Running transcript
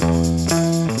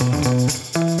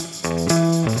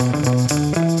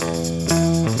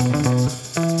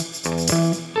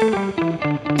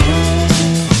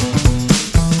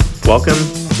Welcome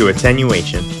to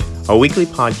Attenuation, a weekly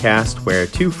podcast where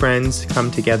two friends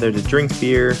come together to drink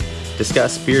beer,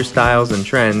 discuss beer styles and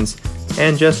trends,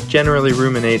 and just generally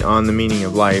ruminate on the meaning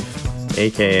of life,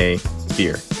 aka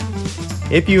beer.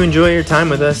 If you enjoy your time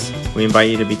with us, we invite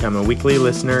you to become a weekly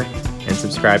listener and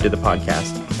subscribe to the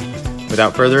podcast.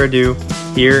 Without further ado,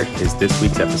 here is this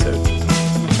week's episode.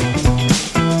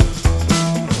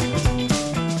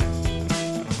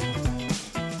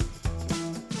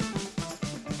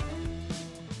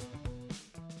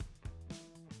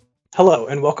 Hello,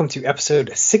 and welcome to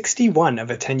episode 61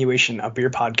 of Attenuation, a beer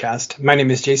podcast. My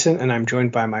name is Jason, and I'm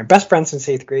joined by my best friend since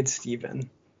 8th grade, Steven.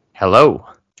 Hello.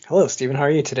 Hello, Steven. How are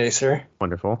you today, sir?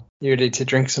 Wonderful. You ready to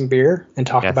drink some beer and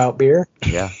talk about beer?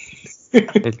 Yeah.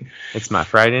 It's my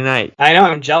Friday night. I know,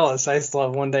 I'm jealous. I still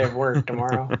have one day of work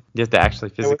tomorrow. You have to actually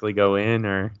physically go in,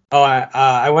 or? Oh,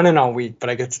 I went in all week,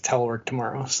 but I get to telework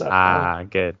tomorrow. So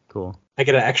good. Cool. I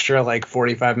get an extra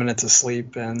 45 minutes of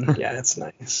sleep, and yeah, it's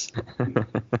nice.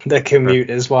 The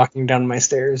commute is walking down my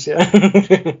stairs, yeah.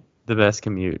 The best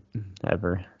commute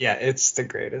ever. Yeah, it's the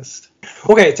greatest.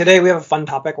 Okay, today we have a fun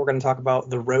topic. We're going to talk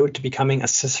about the road to becoming a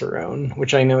Cicerone,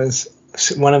 which I know is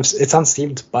it's on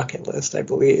Steven's bucket list, I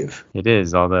believe. It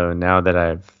is, although now that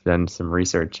I've done some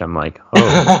research, I'm like,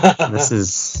 this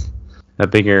is a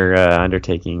bigger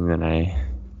undertaking than I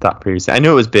thought previously. I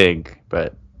knew it was big,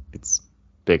 but it's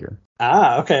bigger.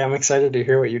 Okay. I'm excited to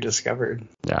hear what you discovered.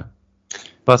 Yeah.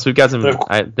 Plus, we've got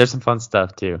there's some fun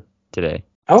stuff too today.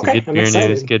 Okay, good beer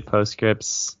news, good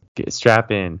postscripts. Strap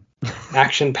in.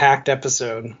 Action-packed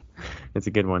episode. It's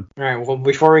a good one. All right. Well,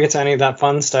 before we get to any of that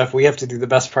fun stuff, we have to do the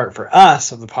best part for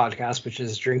us of the podcast, which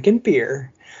is drinking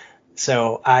beer.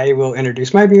 So I will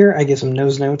introduce my beer. I give some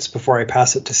nose notes before I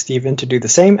pass it to Steven to do the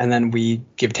same, and then we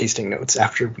give tasting notes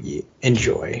after we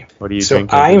enjoy. What are you drinking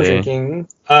today? So I am today? drinking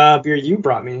beer you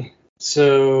brought me.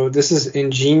 So this is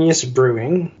Ingenious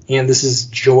Brewing, and this is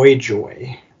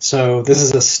Joy. So this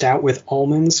is a stout with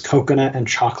almonds, coconut, and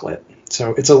chocolate.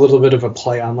 So it's a little bit of a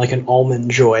play on like an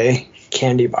Almond Joy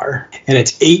candy bar. And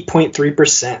it's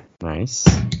 8.3%. Nice.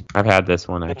 I've had this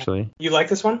one, actually. You like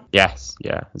this one? Yes.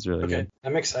 Yeah, it's really good.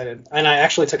 I'm excited. And I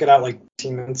actually took it out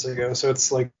 15 minutes ago, so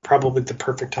it's probably the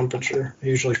perfect temperature. I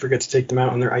usually forget to take them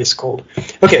out when they're ice cold.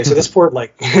 Okay, so this poured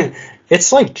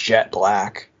it's like jet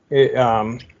black. It,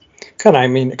 kind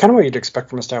of what you'd expect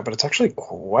from a stout, but it's actually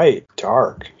quite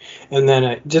dark. And then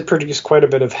it did produce quite a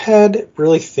bit of head,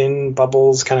 really thin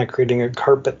bubbles, kind of creating a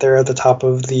carpet there at the top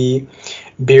of the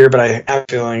beer, but I have a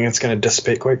feeling it's going to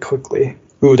dissipate quite quickly.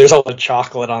 Ooh, there's a lot of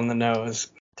chocolate on the nose.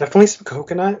 Definitely some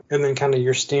coconut, and then kind of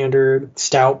your standard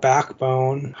stout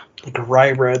backbone, like a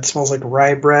rye bread. Smells like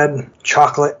rye bread,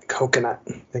 chocolate, coconut.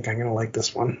 I think I'm going to like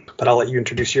this one. But I'll let you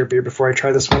introduce your beer before I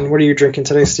try this one. What are you drinking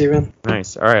today, Steven?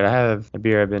 Nice. All right, I have a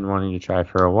beer I've been wanting to try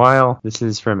for a while. This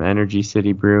is from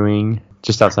City Brewing,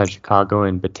 just outside Chicago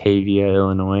in Batavia,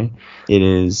 Illinois. It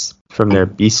is from their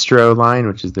Bistro line,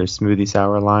 which is their smoothie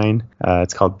sour line.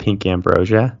 It's called Pink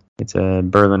Ambrosia. It's a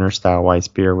Berliner-style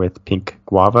Weisse beer with pink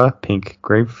guava, pink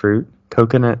grapefruit,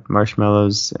 coconut,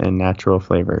 marshmallows, and natural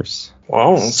flavors.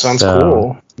 Wow, sounds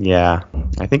cool. Yeah.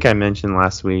 I think I mentioned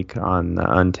last week on the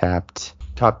Untapped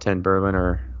Top 10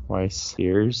 Berliner Weisse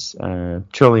beers.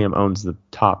 Trillium owns the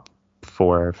top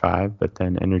 4 or 5, but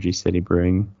then City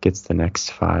Brewing gets the next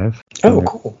 5.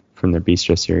 Cool. From their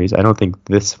Bistro series. I don't think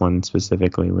this one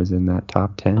specifically was in that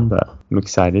top 10, but I'm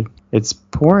excited. It's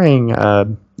pouring a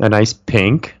nice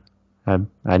pink.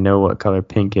 I know what color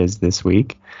pink is this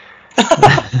week.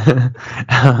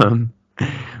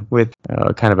 With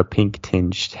kind of a pink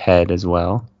tinged head as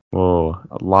well. Whoa,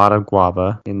 a lot of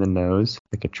guava in the nose,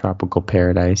 like a tropical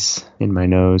paradise in my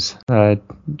nose.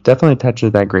 Definitely a touch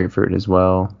of that grapefruit as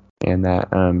well. And that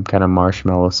kind of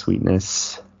marshmallow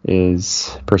sweetness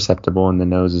is perceptible in the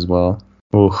nose as well.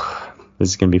 Ooh, this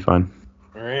is going to be fun.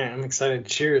 All right, I'm excited.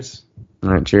 Cheers.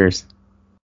 All right, cheers.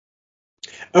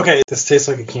 Okay, this tastes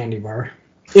like a candy bar.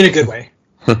 In a good way.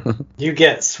 You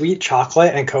get sweet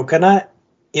chocolate and coconut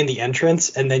in the entrance,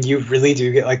 and then you really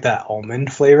do get that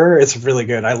almond flavor. It's really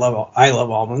good. I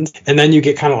love almonds. And then you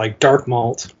get kind of dark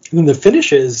malt. And then the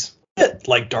finish is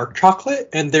like dark chocolate,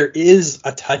 and there is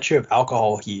a touch of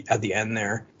alcohol heat at the end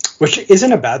there, which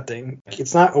isn't a bad thing.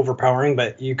 It's not overpowering,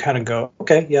 but you kind of go,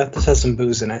 okay, yeah, this has some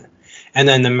booze in it. And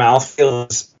then the mouthfeel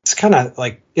it's kind of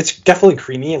it's definitely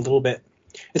creamy a little bit.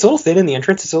 It's a little thin in the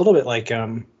entrance. It's a little bit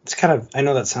it's kind of, I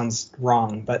know that sounds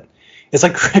wrong, but it's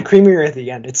creamier at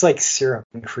the end. It's like syrup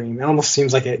and cream. It almost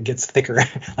seems like it gets thicker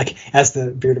as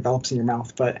the beer develops in your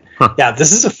mouth. But yeah,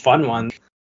 this is a fun one.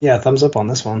 Yeah, thumbs up on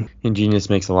this one. Ingenious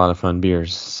makes a lot of fun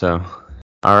beers. So,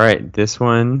 all right, this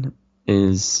one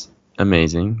is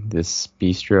amazing. This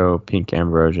Bistro Pink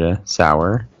Ambrosia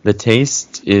sour. The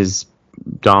taste is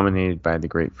dominated by the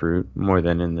grapefruit more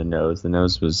than in the nose. The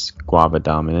nose was guava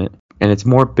dominant, and it's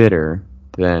more bitter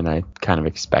than I kind of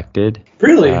expected.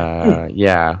 Really?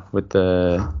 Yeah, with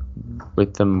the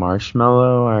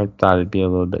marshmallow, I thought it'd be a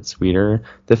little bit sweeter.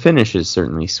 The finish is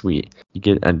certainly sweet. You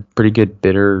get a pretty good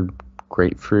bitter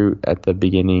grapefruit at the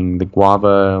beginning. The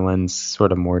guava lends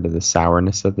sort of more to the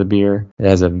sourness of the beer. It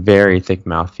has a very thick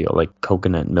mouthfeel, like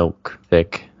coconut milk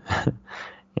thick.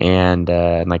 And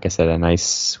like I said, a nice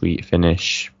sweet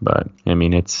finish. But I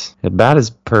mean, it's about as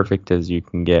perfect as you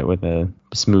can get with a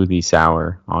smoothie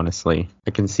sour, honestly.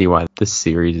 I can see why this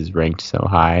series is ranked so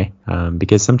high,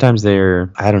 because sometimes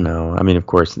they're, I don't know, I mean, of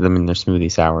course, they're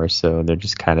smoothie sours, so they're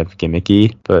just kind of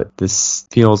gimmicky, but this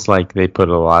feels like they put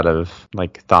a lot of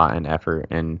like thought and effort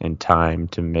and time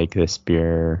to make this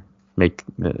beer, make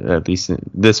at least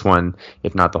this one,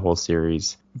 if not the whole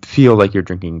series, feel like you're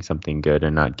drinking something good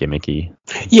and not gimmicky.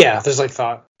 Yeah, there's like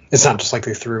thought. It's not just like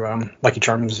they threw Lucky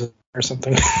Charms or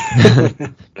something.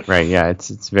 Right, yeah,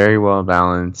 it's very well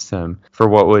balanced for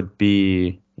what would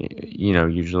be, you know,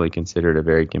 usually considered a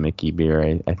very gimmicky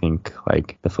beer. I think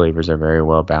like the flavors are very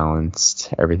well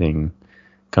balanced. Everything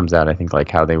comes out, I think, like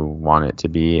how they want it to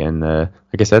be, and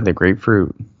like I said, the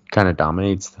grapefruit kind of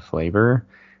dominates the flavor.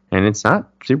 And it's not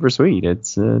super sweet.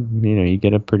 It's you know, you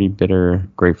get a pretty bitter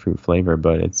grapefruit flavor,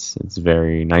 but it's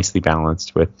very nicely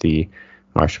balanced with the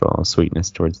marshmallow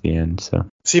sweetness towards the end. So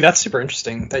see, that's super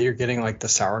interesting that you're getting like the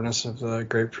sourness of the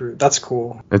grapefruit. That's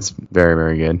cool. It's very,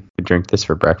 very good. I drink this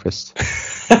for breakfast.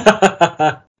 All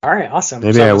right, awesome.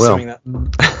 Maybe so I will.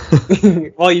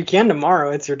 That... Well, you can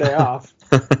tomorrow. It's your day off.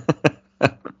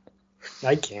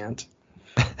 I can't.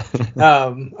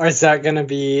 Or is that gonna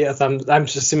be a thumbs? I'm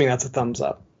just assuming that's a thumbs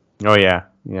up. Oh yeah.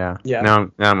 Now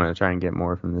I'm gonna try and get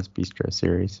more from this bistro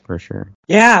series for sure.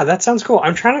 Yeah, that sounds cool.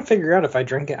 I'm trying to figure out if I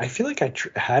drink it. I feel like I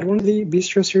had one of the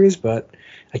bistro series, but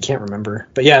I can't remember.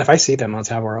 But yeah, if I see them on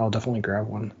Tavour, I'll definitely grab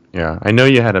one. Yeah, I know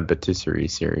you had a patisserie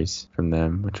series from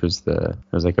them, which was it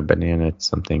was like a banana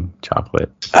something chocolate.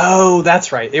 Oh,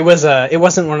 that's right. It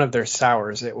wasn't one of their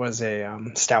sours. It was a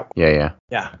stout. Yeah.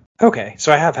 Okay,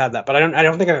 so I have had that, but I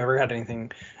don't think I've ever had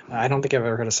anything. I don't think I've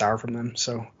ever had a sour from them,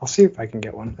 so I'll see if I can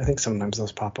get one. I think sometimes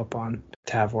those pop up on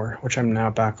Tavour, which I'm now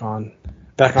back on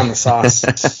the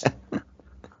sauce.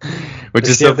 Which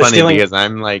is so funny because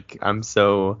I'm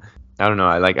so, I don't know,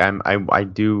 I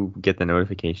do get the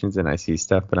notifications and I see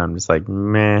stuff, but I'm just like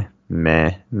meh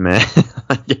like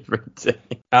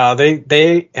every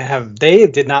day. They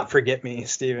did not forget me,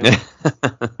 Steven.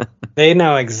 They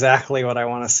know exactly what I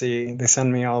want to see. They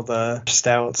send me all the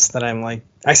stouts that I'm like,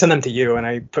 I send them to you and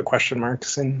I put question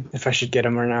marks and if I should get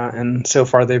them or not. And so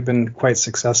far they've been quite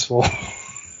successful.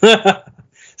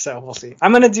 So we'll see.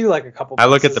 I'm going to do like a couple. I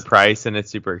look at the price and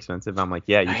it's super expensive. I'm like,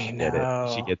 yeah, you should get it.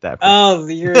 You should get that. Oh,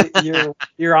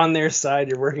 you're on their side.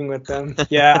 You're working with them.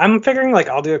 Yeah, I'm figuring like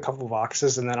I'll do a couple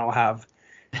boxes and then I'll have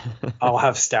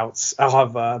stouts. I'll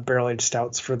have barrel-aged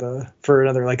stouts for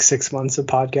another like 6 months of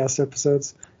podcast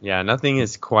episodes. Yeah, nothing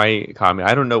has quite caught me.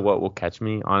 I don't know what will catch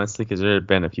me, honestly, because there have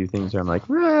been a few things where I'm like,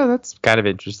 that's kind of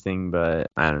interesting,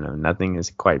 but I don't know. Nothing has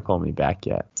quite pulled me back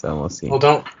yet, so we'll see. Well,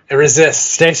 don't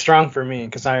resist. Stay strong for me,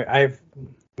 because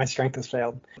my strength has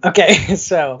failed. Okay,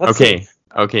 so let's see.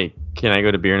 Okay. Can I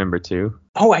go to beer number 2?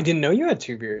 Oh, I didn't know you had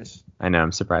 2 beers. I know,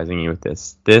 I'm surprising you with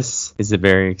this. This is a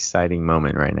very exciting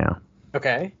moment right now.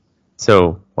 Okay.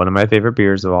 So, one of my favorite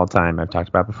beers of all time, I've talked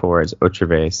about before, is Ocho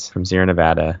Vez from Sierra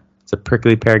Nevada. It's a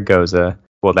prickly pear goza.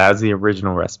 Well, that was the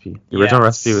original recipe. The original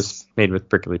recipe was made with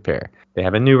prickly pear. They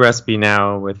have a new recipe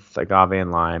now with agave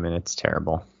and lime, and it's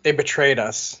terrible. They betrayed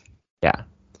us. Yeah.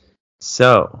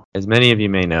 So, as many of you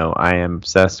may know, I am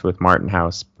obsessed with Martin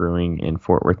House Brewing in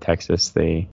Fort Worth, Texas.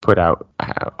 They put out,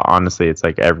 honestly, it's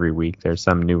like every week there's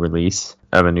some new release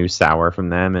of a new sour from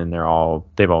them, and they've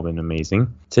all been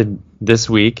amazing. This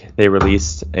week, they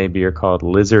released a beer called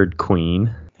Lizard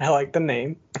Queen. I like the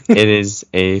name. It is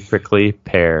a prickly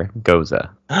pear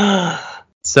goza.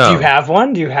 So, do you have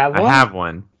one? I have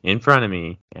one in front of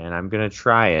me, and I'm going to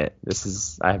try it.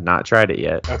 I have not tried it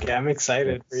yet. Okay, I'm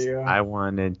excited for you. I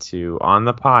wanted to, on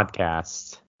the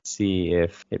podcast, see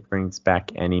if it brings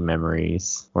back any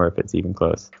memories or if it's even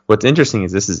close. What's interesting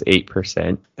is this is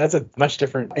 8%. That's a much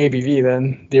different ABV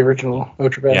than the original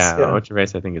Ocho Vez. Yeah, Ocho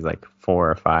Vez I think is like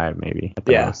 4 or 5 maybe at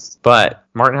the most. But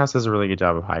Martin House does a really good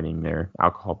job of hiding their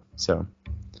alcohol. So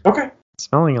okay, it's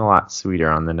smelling a lot sweeter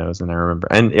on the nose than I remember.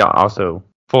 And also,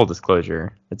 full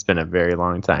disclosure, it's been a very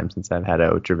long time since I've had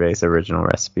a Ocho Vez original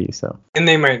recipe. So. And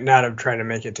they might not have tried to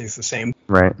make it taste the same.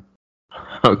 Right.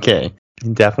 Okay.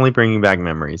 Definitely bringing back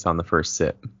memories on the first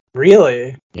sip.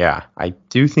 Really? Yeah, I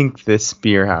do think this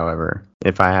beer, however,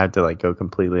 if I had to like go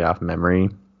completely off memory,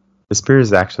 this beer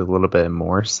is actually a little bit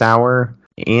more sour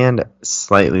and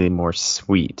slightly more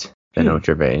sweet than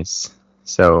Otra Vase.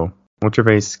 So Otra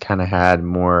Vase kind of had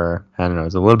more, I don't know,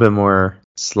 it's a little bit more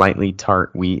slightly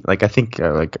tart wheat. Like I think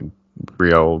like a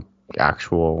real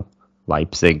actual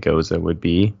Leipzig Goza would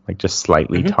be like just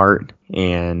slightly tart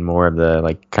and more of the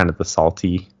like kind of the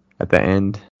salty at the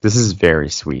end. This is very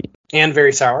sweet. And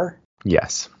very sour?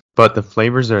 Yes. But the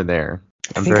flavors are there.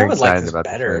 I'm very excited about the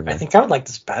flavor. I think I would like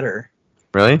this better.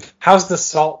 Really? How's the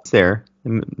salt? It's there.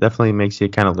 It definitely makes you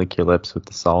kind of lick your lips with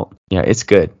the salt. Yeah, it's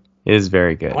good. It is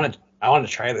very good. I want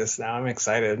to try this now. I'm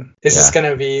excited. Is this going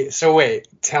to be... So wait,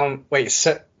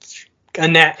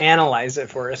 analyze it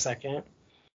for a second.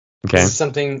 Okay. Is this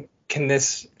something... Can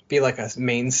this be like a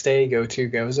mainstay go-to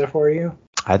Goza for you?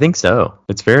 I think so.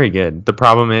 It's very good. The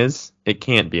problem is it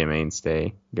can't be a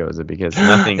mainstay Goza because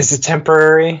nothing... Is it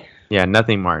temporary? Yeah,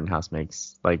 nothing Martin House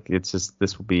makes. Like, it's just...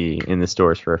 This will be in the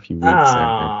stores for a few weeks.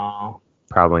 Oh.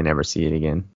 Probably never see it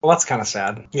again. Well, that's kind of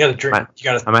sad. You gotta drink.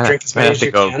 Drink as many as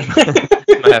you can.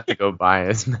 I have to go buy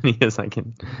as many as I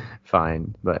can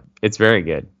find, but it's very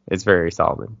good. It's very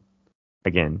solid.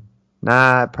 Again,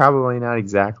 probably not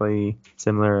exactly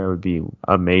similar. It would be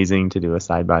amazing to do a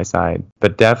side by side,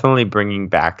 but definitely bringing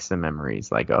back some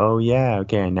memories. Like, oh yeah,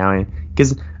 okay, now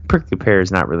because prickly pear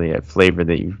is not really a flavor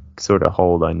that you sort of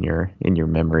hold in your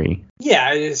memory.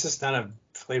 Yeah, it's just not a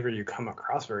flavor you come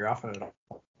across very often at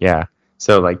all. Yeah.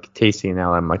 So like tasting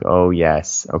now, I'm like, oh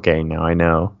yes, okay, now I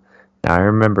know. Now I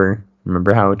remember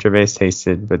how Otra Vase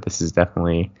tasted, but this is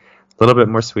definitely a little bit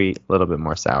more sweet, a little bit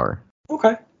more sour.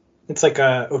 Okay. It's like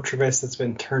a Otra Vase that's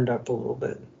been turned up a little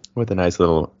bit. With a nice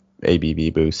little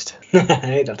ABV boost.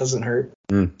 Hey, that doesn't hurt.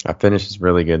 That finish is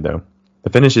really good though.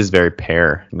 The finish is very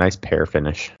pear, nice pear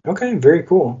finish. Okay, very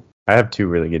cool. I have two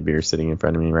really good beers sitting in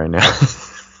front of me right now.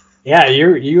 Yeah,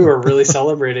 you are really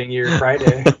celebrating your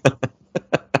Friday.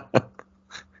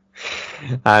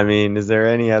 I mean, is there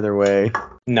any other way?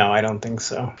 No, I don't think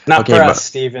so. Not for us,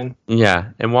 Steven.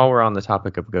 Yeah, and while we're on the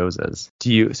topic of Gozas,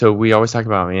 so we always talk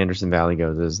about Anderson Valley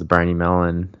Gozas, the briny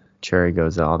melon, cherry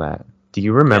Goza, all that. Do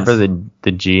you remember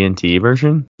the G&T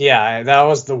version? Yeah, that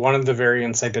was one of the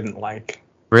variants I didn't like.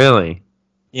 Really?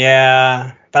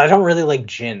 Yeah, but I don't really like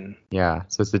gin. Yeah,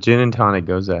 so it's the gin and tonic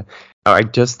Goza. Oh, I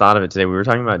just thought of it today. We were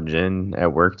talking about gin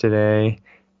at work today,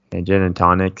 and gin and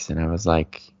tonics, and I was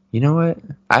like, you know what?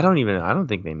 I don't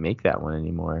think they make that one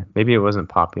anymore. Maybe it wasn't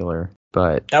popular,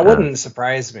 but that wouldn't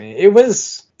surprise me.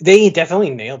 They definitely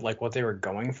nailed like what they were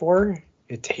going for.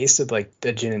 It tasted like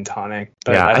the gin and tonic,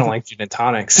 but yeah, I don't like gin and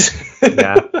tonics.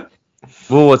 Yeah.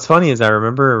 Well, what's funny is I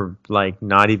remember like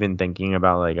not even thinking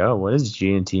about like, oh, what does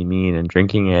G&T mean, and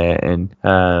drinking it,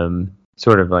 and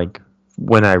sort of like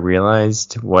when I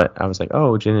realized what I was like,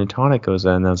 oh, gin and tonic goes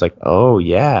in, and I was like, oh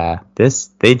yeah,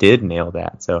 they did nail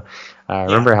that. So I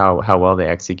remember how well they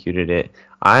executed it.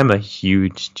 I'm a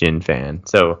huge gin fan.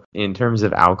 So in terms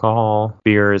of alcohol,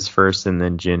 beer is first and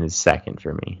then gin is second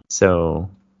for me. So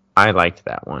I liked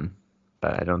that one,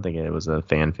 but I don't think it was a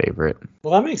fan favorite.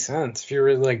 Well, that makes sense. If you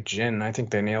really like gin, I think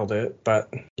they nailed it.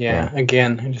 But yeah,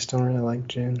 again, I just don't really like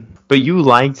gin. But you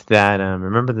liked that,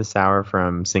 remember the sour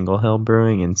from Single Hill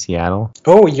Brewing in Seattle?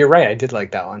 Oh, you're right. I did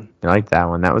like that one. I liked that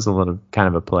one. That was a little kind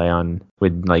of a play on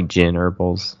with like gin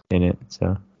herbals in it.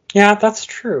 So yeah, that's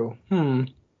true. I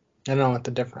don't know what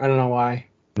I don't know why.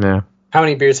 Yeah. How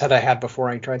many beers had I had before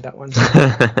I tried that one?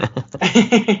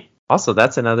 Also,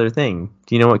 that's another thing.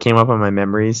 Do you know what came up on my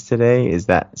memories today? Is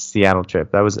that Seattle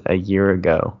trip. That was a year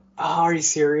ago. Oh, are you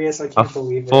serious? I can't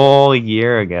believe it. A full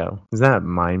year ago. Is that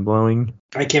mind-blowing?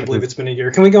 I can't believe it's been a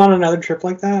year. Can we go on another trip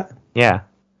like that? Yeah.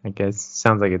 I guess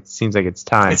seems like it's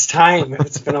time. It's time.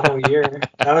 It's been a whole year.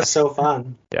 That was so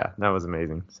fun. Yeah, that was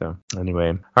amazing. So anyway.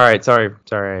 All right, sorry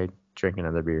I drank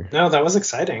another beer. No, that was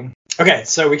exciting. Okay,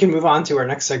 so we can move on to our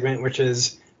next segment, which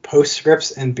is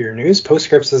postscripts and beer news.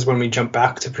 Postscripts is when we jump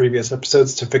back to previous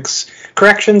episodes to fix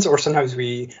corrections, or sometimes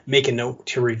we make a note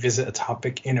to revisit a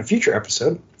topic in a future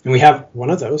episode. And we have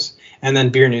one of those. And then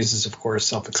beer news is, of course,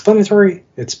 self-explanatory.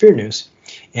 It's beer news.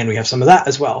 And we have some of that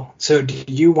as well. So do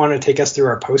you want to take us through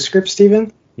our postscript,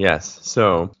 Stephen? Yes.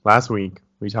 So last week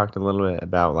we talked a little bit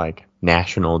about like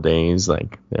national days.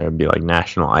 Like there would be like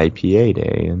National IPA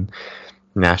Day and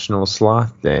National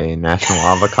Sloth Day and National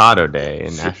Avocado Day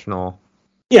and National...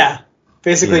 Yeah,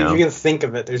 basically, you can think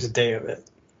of it. There's a day of it.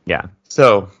 Yeah.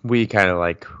 So we kind of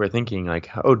like we're thinking like,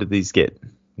 oh, did these get,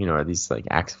 are these like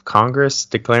acts of Congress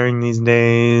declaring these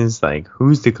days? Like,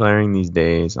 who's declaring these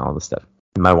days and all this stuff?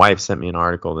 And my wife sent me an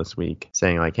article this week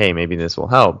saying like, hey, maybe this will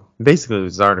help. Basically,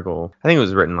 this article, I think it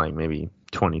was written like maybe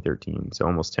 2013, so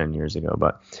almost 10 years ago.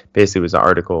 But basically it was an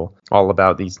article all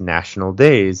about these national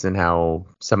days and how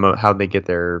they get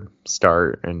their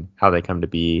start and how they come to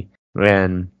be.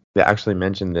 And they actually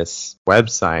mentioned this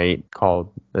website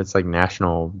it's like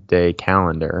National Day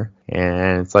Calendar,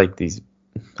 and it's like these,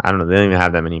 I don't know, they don't even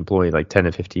have that many employees, like 10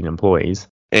 to 15 employees,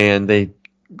 and they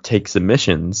take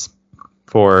submissions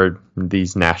for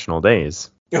these national days.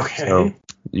 Okay. So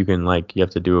you can you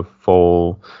have to do a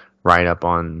full write-up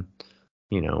on,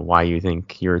 why you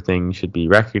think your thing should be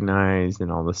recognized and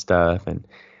all this stuff. And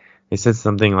they said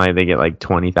something like they get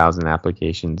 20,000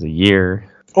 applications a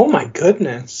year. Oh my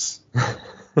goodness.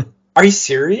 Are you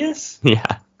serious?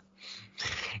 Yeah.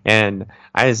 And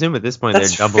I assume at this point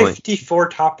That's they're doubling. 54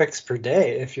 topics per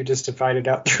day if you just divide it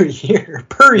out through a year.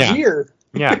 Year.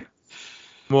 Yeah.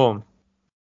 Well,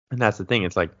 and that's the thing.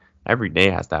 It's every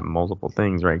day has to have multiple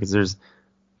things, right? Because there's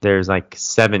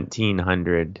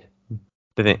 1,700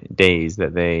 days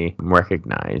that they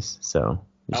recognize. So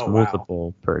there's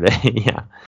multiple per day. Yeah.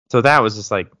 So that was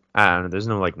just I don't know. There's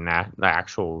no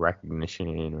actual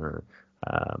recognition or,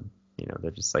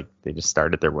 they're just they just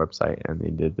started their website and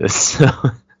they did this. So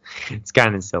it's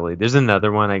kind of silly. There's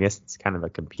another one, I guess it's kind of a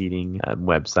competing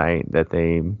website that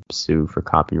they sue for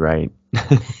copyright.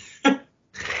 I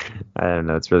don't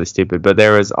know, it's really stupid. But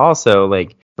there was also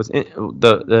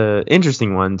the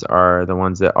interesting ones are the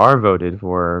ones that are voted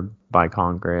for by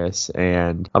Congress,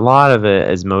 and a lot of it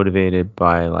is motivated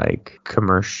by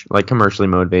commercially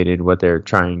motivated, what they're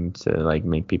trying to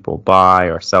make people buy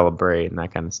or celebrate and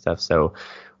that kind of stuff. So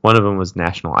one of them was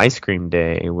National Ice Cream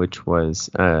Day, which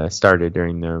was started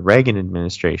during the Reagan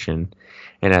administration,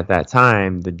 and at that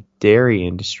time the dairy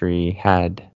industry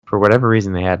had, for whatever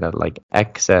reason, they had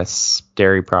excess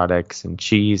dairy products and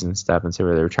cheese and stuff, and so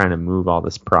they were trying to move all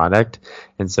this product,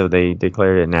 and so they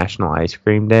declared it National Ice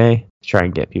Cream Day to try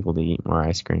and get people to eat more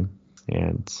ice cream,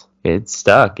 and it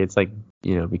stuck. It's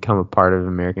become a part of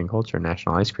American culture,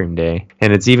 National Ice Cream Day,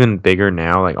 and it's even bigger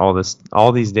now.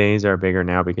 All these days are bigger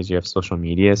now because you have social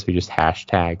media, so you just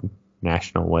hashtag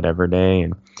National whatever day,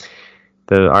 and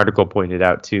the article pointed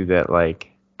out too that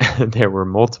there were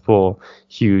multiple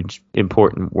huge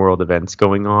important world events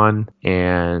going on,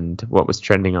 and what was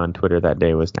trending on Twitter that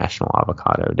day was National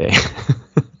Avocado Day.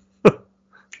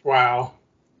 Wow.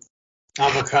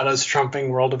 Avocados trumping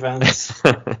world events.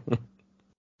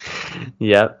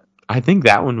 Yep. I think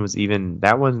that one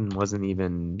wasn't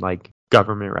even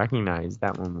government recognized.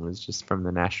 That one was just from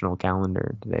the national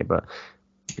calendar today, but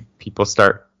if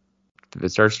it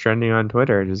starts trending on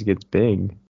Twitter, it just gets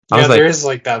big. Yeah, there is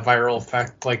that viral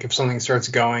effect. If something starts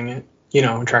going, it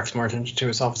attracts more attention to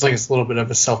itself. It's a little bit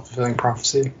of a self-fulfilling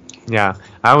prophecy. Yeah,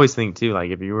 I always think too,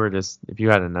 if you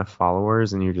had enough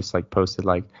followers and you just posted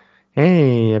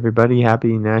hey everybody,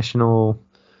 happy National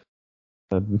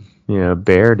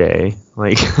Bear Day,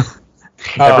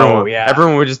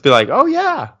 everyone would just be oh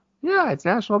yeah, it's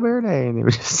National Bear Day, and they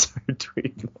would just start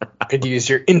tweeting. Could use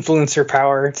your influencer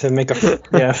power to make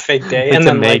a fake day and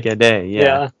then make a day.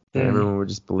 Yeah. And everyone would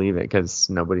just believe it because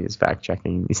nobody is fact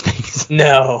checking these things.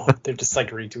 No, they're just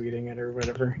retweeting it or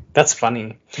whatever. That's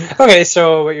funny. Okay,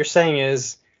 so what you're saying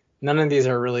is none of these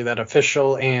are really that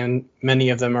official, and many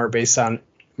of them are based on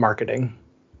marketing.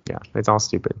 Yeah, it's all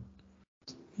stupid.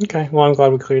 Okay, well, I'm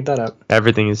glad we cleared that up.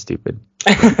 Everything is stupid.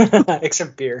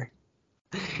 Except beer.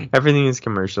 Everything is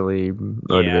commercially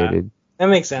motivated. Yeah, that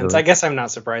makes sense. I guess I'm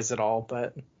not surprised at all,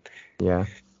 but... Yeah.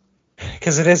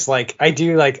 Because it is I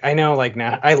know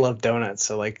now I love donuts,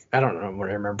 so I don't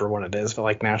remember what it is,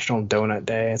 but National Donut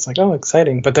Day, it's oh,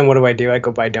 exciting. But then what do? I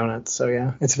go buy donuts, so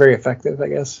yeah, it's very effective, I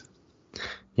guess.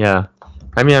 Yeah.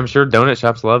 I mean, I'm sure donut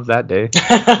shops love that day.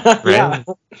 Right? Yeah.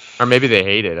 Or maybe they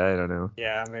hate it, I don't know.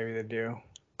 Yeah, maybe they do.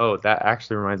 Oh, that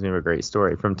actually reminds me of a great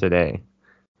story from today.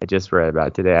 I just read about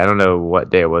it today. I don't know what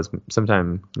day it was,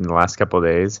 sometime in the last couple of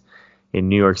days in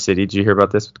New York City. Did you hear about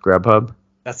this with Grubhub?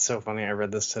 That's so funny. I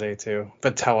read this today too.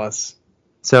 But tell us.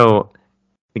 So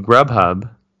the Grubhub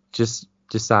just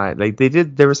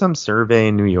decided, there was some survey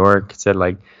in New York, it said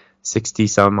 60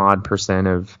 some odd %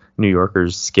 of New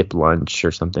Yorkers skip lunch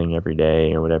or something every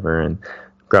day or whatever, and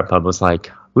Grubhub was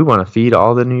we want to feed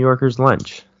all the New Yorkers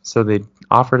lunch. So they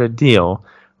offered a deal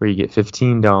where you get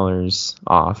 $15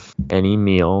 off any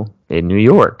meal in New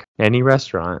York, any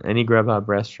restaurant, any Grubhub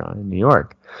restaurant in New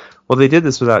York. Well, they did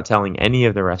this without telling any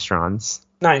of the restaurants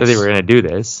that they were going to do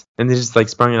this, and they just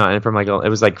sprung it on, and from it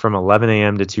was from 11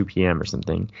 a.m. to 2 p.m. or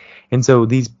something. And so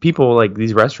these people,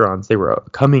 these restaurants, they were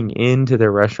coming into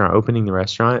their restaurant, opening the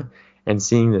restaurant, and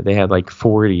seeing that they had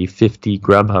 40, 50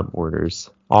 Grubhub orders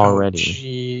already. Oh,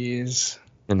 jeez.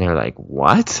 And they're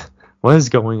what is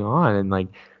going on? And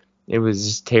it was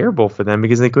just terrible for them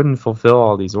because they couldn't fulfill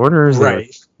all these orders.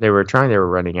 Right. They were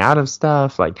running out of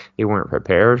stuff. Like, they weren't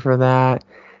prepared for that.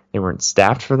 They weren't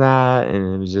staffed for that.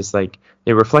 And it was just like,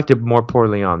 it reflected more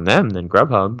poorly on them than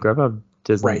Grubhub. Grubhub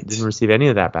didn't receive any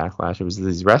of that backlash. It was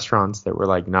these restaurants that were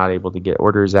like not able to get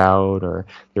orders out, or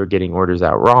they were getting orders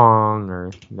out wrong,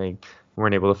 or they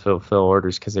weren't able to fulfill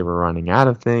orders because they were running out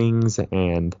of things.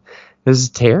 And it was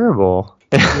terrible.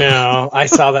 No, I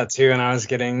saw that too, and I was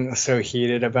getting so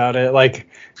heated about it. Like,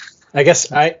 I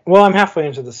guess I'm halfway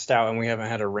into the stout, and we haven't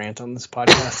had a rant on this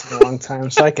podcast in a long time,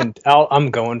 so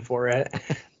I'm going for it.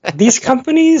 These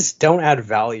companies don't add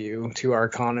value to our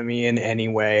economy in any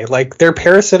way. Like, they're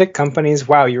parasitic companies.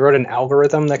 Wow, you wrote an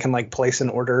algorithm that can like place an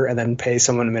order and then pay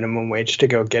someone minimum wage to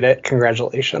go get it.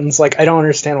 Congratulations. Like, I don't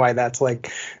understand why that's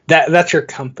like that's your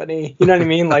company. You know what I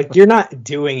mean? Like, you're not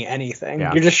doing anything.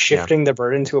 Yeah, you're just shifting the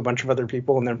burden to a bunch of other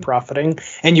people and then profiting.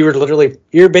 And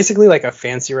you're basically like a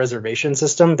fancy reservation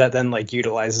system that then like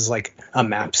utilizes like a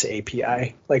Maps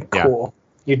API. Like, cool.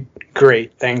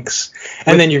 Great, thanks.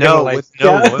 And then you're gonna like with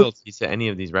no loyalty to any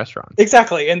of these restaurants.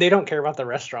 Exactly, and they don't care about the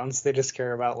restaurants. They just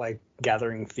care about like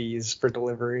gathering fees for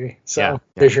delivery. So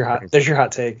there's your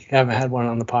hot take. Haven't had one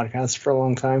on the podcast for a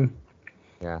long time.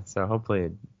 Yeah, so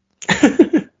hopefully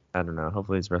I don't know.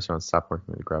 Hopefully these restaurants stop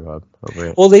working with Grubhub over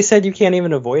it. Well, they said you can't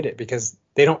even avoid it because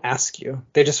they don't ask you.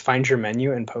 They just find your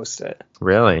menu and post it.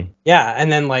 Really? Yeah, and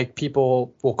then like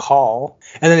people will call.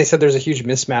 And then they said there's a huge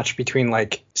mismatch between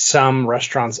like some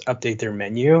restaurants update their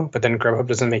menu, but then Grubhub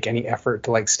doesn't make any effort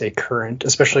to like stay current,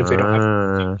 especially if they don't have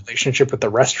a relationship with the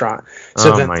restaurant.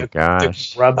 So then the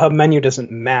Grubhub menu doesn't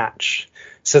match.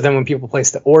 So then when people place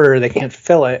the order, they can't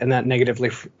fill it, and that negatively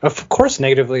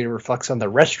reflects on the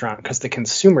restaurant because the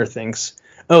consumer thinks,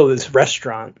 oh, this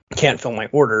restaurant can't fill my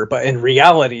order. But in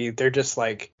reality, they're just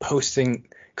like posting.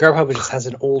 Grubhub just has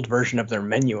an old version of their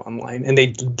menu online, and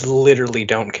they literally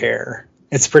don't care.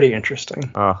 It's pretty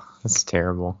interesting. Oh, that's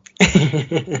terrible.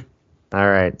 All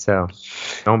right, so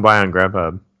don't buy on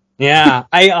Grubhub. Yeah,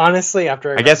 I honestly, I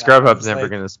guess Grubhub's never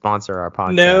going to sponsor our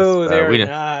podcast. No, they're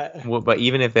not. Well, but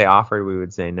even if they offered, we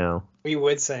would say no. We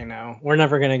would say no. We're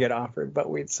never going to get offered, but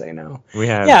we'd say no. We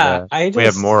have we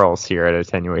have morals here at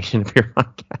Attenuation Beer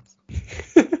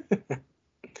Podcast.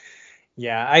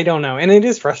 Yeah, I don't know. And it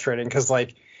is frustrating because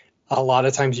like a lot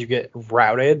of times you get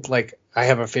routed. Like, I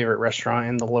have a favorite restaurant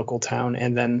in the local town,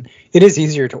 and then it is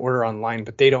easier to order online,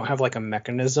 but they don't have like a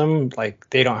mechanism. Like,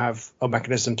 they don't have a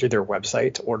mechanism through their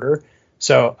website to order.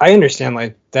 So I understand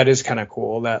like that is kind of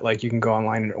cool that like you can go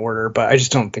online and order, but I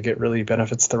just don't think it really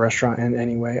benefits the restaurant in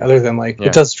any way other than like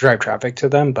it does drive traffic to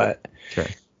them. But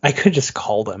I could just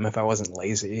call them if I wasn't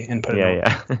lazy and put it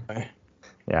on.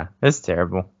 Yeah, it's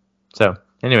terrible. So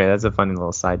anyway, that's a funny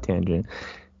little side tangent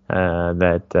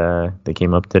that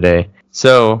came up today.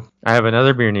 So I have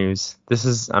another beer news. This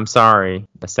is, I'm sorry,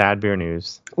 a sad beer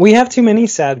news. We have too many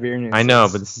sad beer news. I know,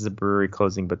 but this is a brewery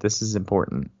closing, but this is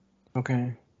important.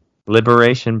 Okay.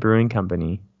 Liberation Brewing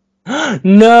Company.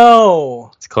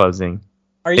 No! It's closing.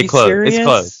 Are you serious? It's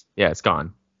closed. Yeah, it's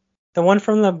gone. The one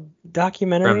from the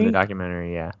documentary? From the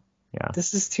documentary, yeah.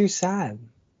 This is too sad.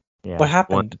 Yeah. What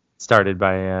happened? One started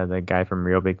by the guy from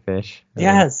Real Big Fish.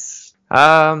 Yes. They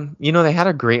had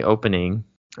a great opening,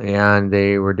 and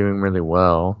they were doing really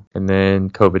well. And then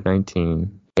COVID-19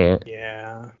 hit.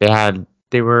 Yeah.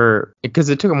 They were, because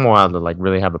it took them a while to like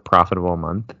really have a profitable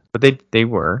month, but they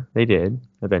did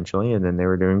eventually, and then they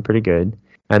were doing pretty good.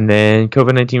 And then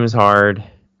COVID-19 was hard.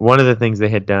 One of the things they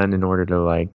had done in order to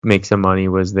like make some money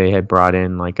was they had brought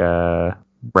in like a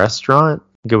restaurant.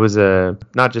 It was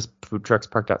not just food trucks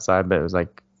parked outside, but it was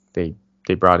like they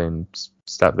brought in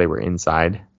stuff. They were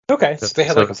inside. Okay, so they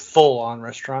had like a full-on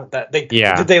restaurant that they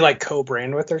did they like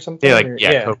co-brand with or something?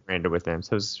 They co-branded with them,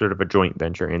 so it was sort of a joint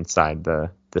venture inside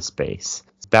the space.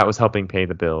 That was helping pay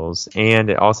the bills, and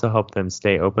it also helped them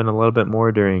stay open a little bit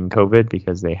more during COVID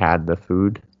because they had the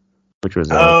food, which was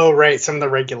right. Some of the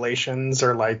regulations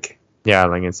are like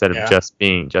like instead of just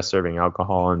serving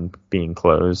alcohol and being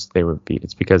closed,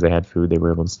 it's because they had food, they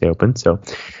were able to stay open. So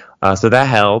that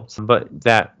helped, but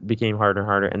that became harder and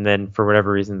harder. And then for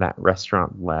whatever reason, that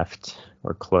restaurant left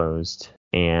or closed.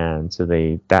 And so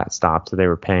that stopped. So they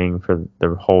were paying for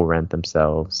the whole rent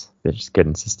themselves. They just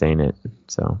couldn't sustain it.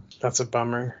 So that's a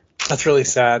bummer. That's really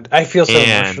sad. I feel so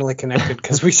emotionally connected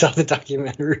because we saw the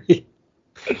documentary.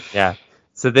 Yeah.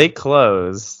 So they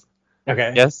closed.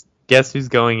 Okay. Guess who's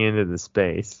going into the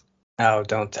space? Oh,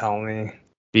 don't tell me.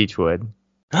 Beechwood.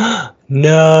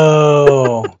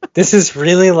 No. This is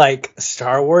really like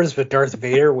Star Wars, but Darth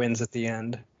Vader wins at the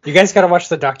end. You guys got to watch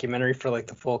the documentary for like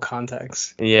the full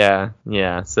context. Yeah.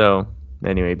 So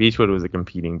anyway, Beechwood was a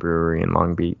competing brewery in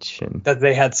Long Beach, and that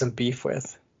they had some beef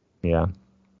with. Yeah.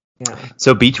 Yeah.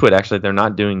 So Beechwood, actually, they're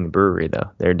not doing the brewery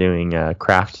though. They're doing a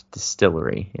craft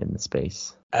distillery in the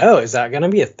space. Oh, is that gonna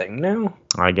be a thing now?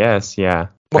 I guess, yeah.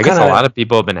 What I guess a kinda- lot of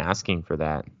people have been asking for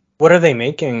that. What are they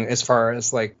making as far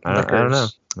as like I don't know.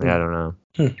 liquors? Yeah, I don't know.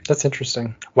 That's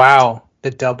interesting. Wow,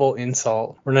 the double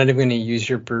insult. We're not even gonna use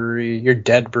your brewery, your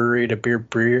dead brewery, to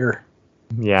beer.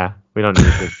 Yeah, we don't need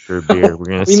it for beer. We're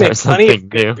gonna We start make plenty something of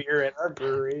good new. beer in our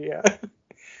brewery. Yeah.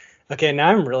 Okay, now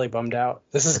I'm really bummed out.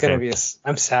 This is gonna be.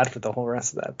 I'm sad for the whole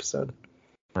rest of the episode.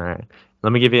 All right,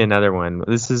 let me give you another one.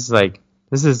 This is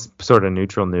sort of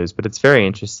neutral news, but it's very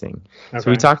interesting. Okay.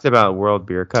 So we talked about World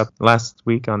Beer Cup last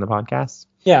week on the podcast.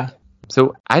 Yeah.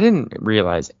 So I didn't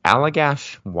realize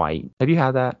Allagash White. Have you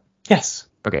had that? Yes.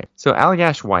 Okay, so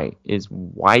Allagash White is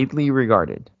widely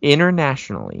regarded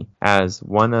internationally as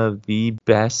one of the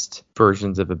best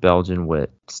versions of a Belgian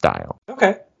wit style.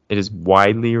 Okay. It is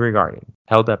widely regarded,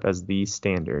 held up as the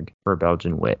standard for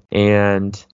Belgian wit.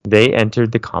 And they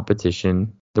entered the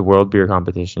competition, the World Beer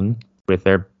Competition, with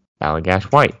their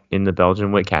Allagash White in the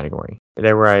Belgian wit category.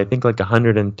 There were, I think, like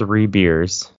 103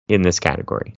 beers in this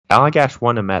category. Allagash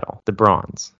won a medal, the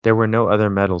bronze. There were no other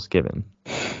medals given.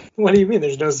 What do you mean?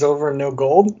 There's no silver and no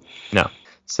gold? No.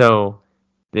 So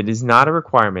it is not a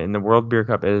requirement. In the World Beer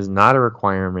Cup, it is not a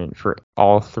requirement for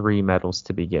all 3 medals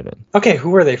to be given. Okay,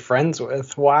 who are they friends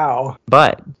with? Wow.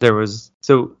 But it was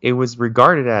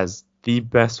regarded as the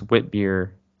best wit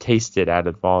beer tasted out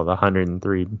of all the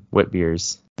 103 wit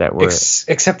beers that were.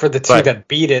 Except for the 2 that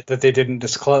beat it that they didn't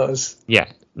disclose. Yeah.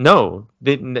 No,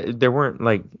 there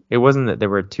weren't it wasn't that there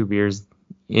were 2 beers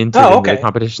into the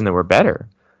competition that were better.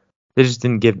 They just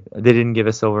didn't give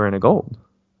a silver and a gold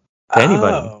to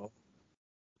anybody. Oh.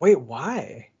 Wait,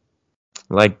 why?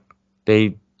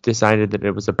 They decided that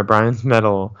it was a bronze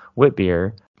medal wit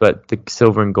beer, but the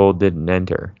silver and gold didn't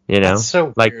enter. That's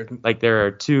so weird. Like there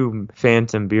are 2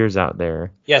 phantom beers out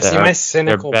there. Yeah, see, my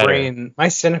cynical brain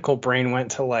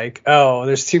went to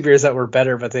there's 2 beers that were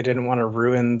better, but they didn't want to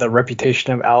ruin the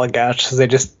reputation of Allagash, so they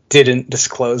just didn't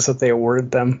disclose that they awarded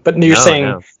them. But you're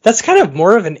saying that's kind of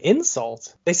more of an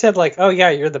insult. They said oh yeah,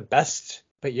 you're the best,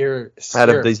 but you're out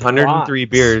of these 103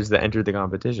 beers that entered the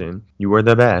competition, you were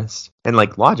the best. And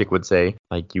logic would say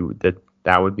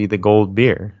that would be the gold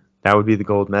beer. That would be the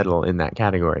gold medal in that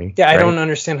category. Yeah, right? I don't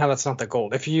understand how that's not the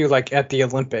gold. If you at the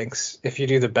Olympics, if you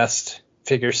do the best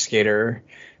figure skater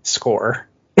score,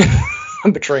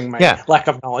 I'm betraying my lack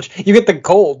of knowledge. You get the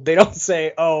gold. They don't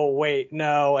say, "Oh, wait,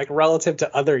 no, relative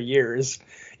to other years,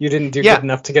 you didn't do good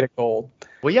enough to get a gold."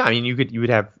 Well, yeah, I mean, if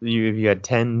you had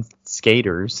 10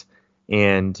 skaters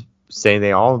and say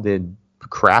they all did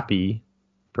crappy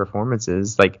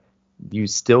performances, you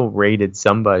still rated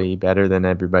somebody better than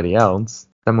everybody else.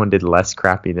 Someone did less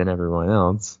crappy than everyone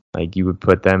else. You would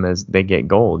put them as they get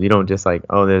gold. You don't just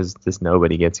there's this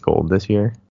nobody gets gold this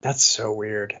year. That's so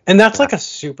weird. And that's a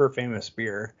super famous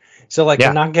beer. So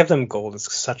to not give them gold is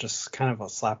such a kind of a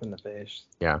slap in the face.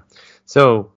 Yeah.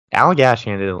 So Allagash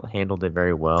handled it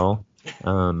very well.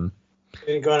 Didn't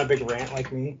go on a big rant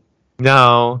like me.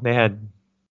 No, they had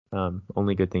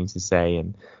only good things to say,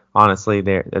 and honestly,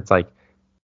 that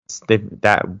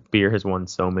beer has won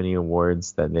so many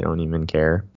awards that they don't even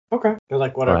care. Okay, they're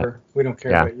whatever. We don't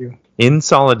care about you. In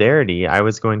solidarity, I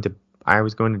was going to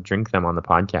drink them on the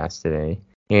podcast today,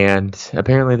 and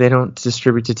apparently they don't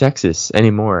distribute to Texas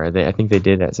anymore. I think they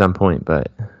did at some point,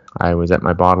 but I was at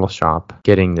my bottle shop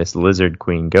getting this Lizard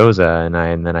Queen Goza, and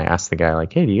then I asked the guy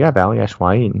hey, do you have Allagash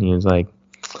White? And he was like,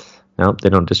 nope, they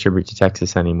don't distribute to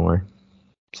Texas anymore.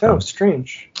 So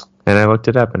strange. And I looked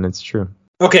it up, and it's true.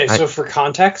 Okay, so for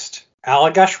context,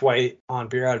 Allagash White on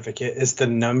Beer Advocate is the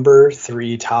number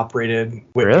 3 top-rated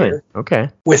wit beer. Okay.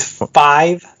 With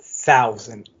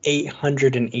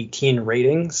 5,818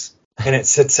 ratings, and it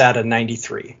sits at a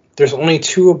 93. There's only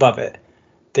 2 above it.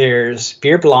 There's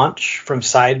Beer Blanche from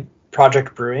Side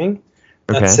Project Brewing.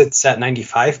 That sits at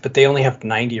 95, but they only have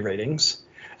 90 ratings.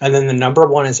 And then the number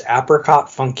 1 is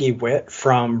Apricot Funky Wit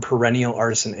from Perennial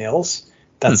Artisan Ales.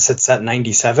 That sits at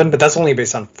 97, but that's only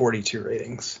based on 42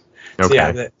 ratings. Okay. So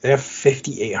yeah, they have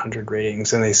 5,800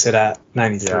 ratings, and they sit at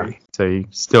 93. Yeah. So you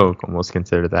still almost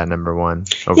consider that number 1.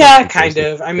 Yeah, kind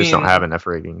of. I mean, just don't have enough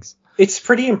ratings. It's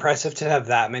pretty impressive to have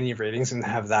that many ratings and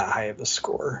have that high of a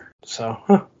score.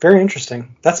 So, very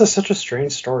interesting. That's such a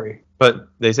strange story. But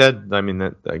they said,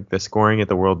 that the scoring at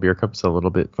the World Beer Cup is a little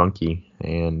bit funky,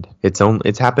 and it's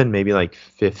happened maybe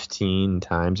 15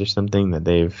 times or something that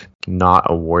they've not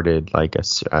awarded a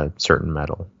certain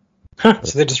medal. Huh,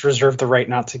 so they just reserve the right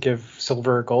not to give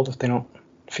silver or gold if they don't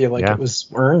feel it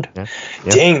was earned. Yeah.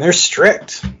 Dang, they're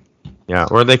strict. Yeah,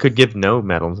 or they could give no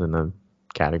medals in the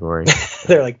category.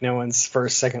 They're like, no one's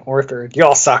first, second, or third. You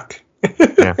all suck.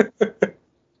 Yeah. So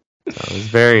it was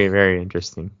very, very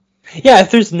interesting. Yeah,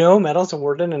 if there's no medals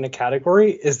awarded in a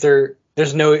category,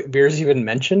 there's no beers even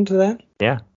mentioned then?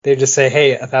 Yeah. They just say,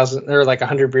 hey, 1,000 or like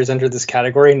 100 beers entered this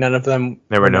category. None of them.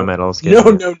 There were no medals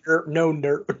given. No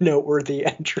noteworthy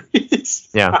entries.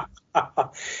 Yeah.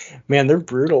 Man, they're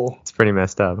brutal. It's pretty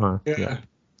messed up, huh? Yeah.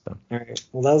 So. All right.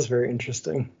 Well, that was very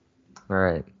interesting. All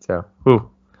right. So,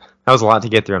 that was a lot to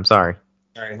get through. I'm sorry.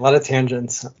 All right. A lot of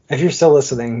tangents. If you're still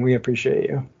listening, we appreciate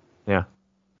you. Yeah.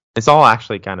 It's all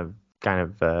actually kind of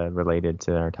related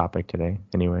to our topic today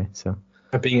anyway. So.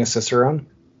 Being a Cicerone?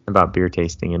 About beer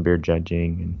tasting and beer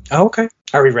judging. And... Oh, okay.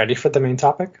 Are we ready for the main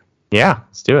topic? Yeah,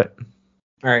 let's do it.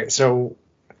 All right. So,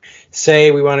 say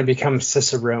we want to become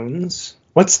Cicerones.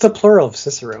 What's the plural of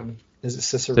Cicerone? Is it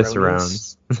Cicerones?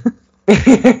 Cicerones.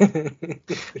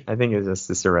 I think it's just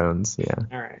Cicerones, yeah.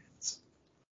 All right.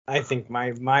 I think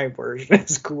my version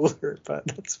is cooler, but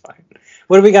that's fine.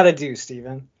 What do we got to do,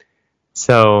 Steven?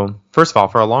 So, first of all,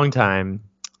 for a long time,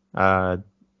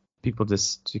 people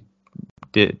just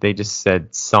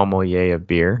said sommelier of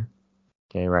beer.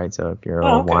 Okay, right? So if you're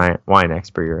a wine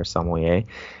expert, you're a sommelier.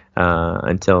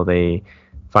 Until they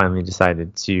finally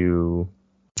decided to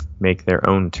make their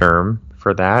own term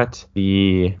for that.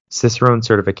 The Cicerone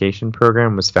certification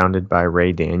program was founded by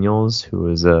Ray Daniels, who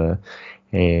was a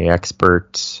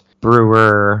expert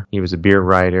brewer. He was a beer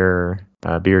writer,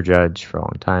 a beer judge for a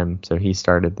long time. So he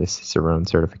started the Cicerone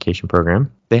certification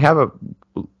program. They have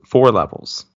 4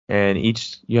 levels, and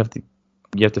you have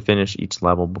to finish each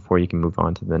level before you can move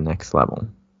on to the next level.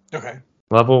 Okay.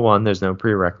 Level 1, there's no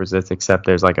prerequisites except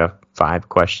there's like a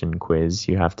 5-question quiz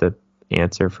you have to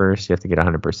answer first. You have to get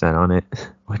 100% on it.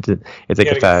 It's like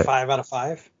a 5 out of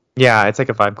 5. Yeah, it's like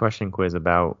a 5-question quiz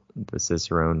about the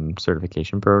Cicerone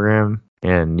certification program,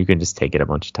 and you can just take it a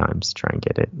bunch of times to try and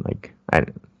get it. Like I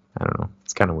don't know,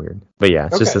 it's kind of weird, but yeah,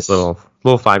 it's just this little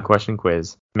 5-question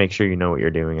quiz. Make sure you know what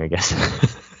you're doing, I guess.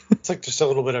 It's like just a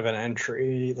little bit of an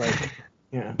entry, like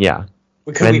yeah. Yeah.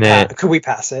 Could we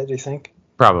pass it? Do you think?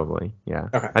 Probably, yeah.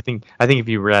 Okay. I think if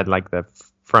you read like the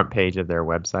front page of their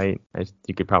website,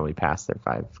 you could probably pass their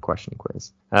 5-question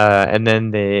quiz. And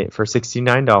then for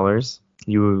 $69,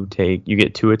 you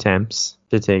get 2 attempts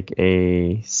to take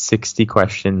a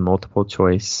 60-question multiple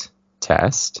choice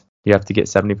test. You have to get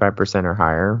 75% or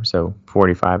higher, so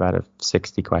 45 out of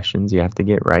 60 questions you have to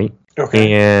get right.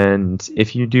 Okay. And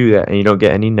if you do that and you don't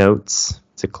get any notes,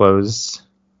 it's a closed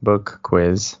book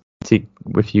quiz.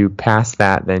 If you pass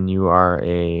that, then you are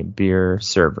a beer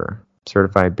server,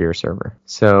 certified beer server.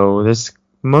 So there's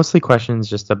mostly questions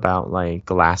just about like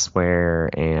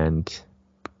glassware and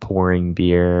pouring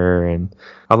beer, and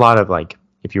a lot of like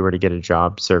if you were to get a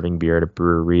job serving beer at a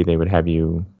brewery, they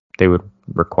would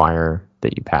require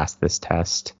that you pass this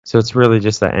test. So it's really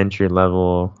just an entry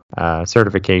level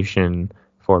certification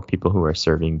for people who are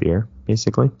serving beer,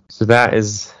 basically. So that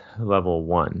is level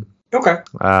 1. Okay.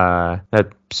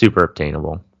 That's super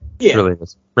obtainable. Yeah.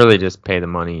 Really just pay the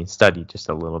money, study just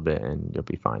a little bit, and you'll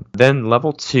be fine. Then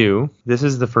level 2, this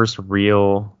is the first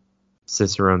real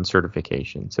Cicerone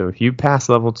certification. So if you pass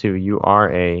level 2, you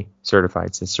are a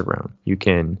certified Cicerone. You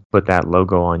can put that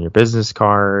logo on your business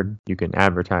card. You can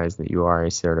advertise that you are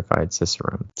a certified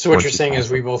Cicerone. So what you're saying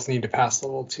is we both need to pass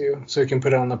level 2, so we can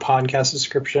put it on the podcast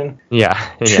description. Yeah,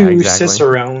 2 exactly.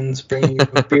 Cicerones bringing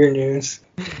you beer news.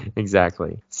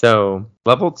 Exactly. So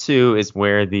level 2 is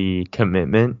where the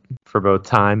commitment for both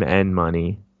time and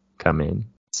money come in.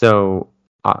 So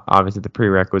obviously the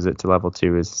prerequisite to level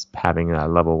 2 is having a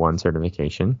level 1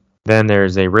 certification. Then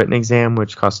there's a written exam,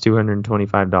 which costs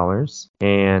 $225,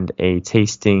 and a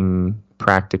tasting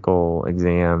practical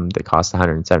exam that costs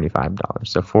 $175.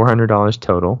 So $400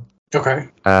 total. Okay.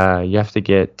 You have to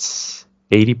get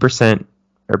 80%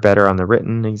 or better on the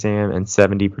written exam and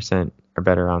 70% or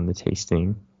better on the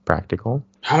tasting practical.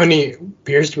 How many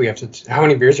beers are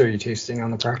you tasting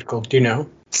on the practical? Do you know?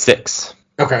 6.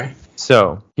 Okay.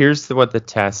 So here's what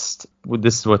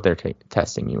this is what they're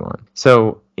testing you on.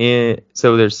 So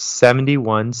there's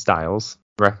 71 styles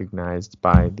recognized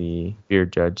by the Beer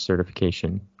Judge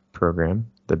Certification Program,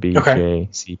 the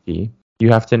BJCP. You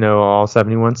have to know all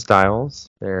 71 styles,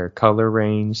 their color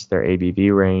range, their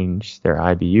ABV range, their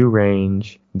IBU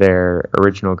range, their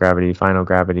original gravity, final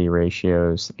gravity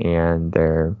ratios, and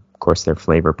their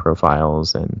flavor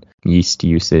profiles and yeast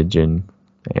usage and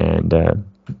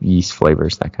yeast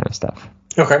flavors, that kind of stuff.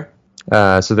 Okay.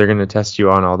 So they're going to test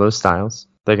you on all those styles.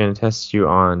 They're going to test you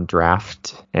on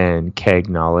draft and keg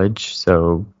knowledge,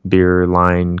 so beer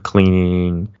line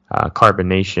cleaning,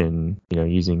 carbonation,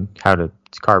 using how to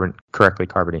correctly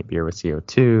carbonate beer with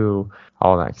CO2,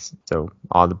 all that. So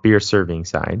all the beer serving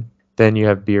side. Then you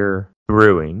have beer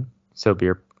brewing. So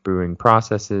beer brewing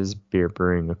processes, beer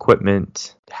brewing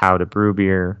equipment, how to brew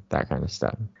beer, that kind of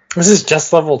stuff. This is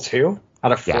just level 2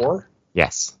 out of 4? Yeah.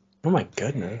 Yes. Oh my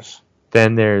goodness.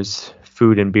 Then there's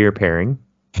food and beer pairing.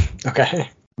 Okay.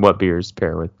 What beers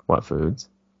pair with what foods.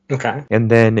 Okay. And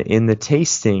then in the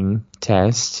tasting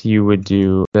test, you would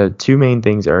do the two main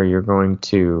things are you're going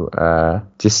to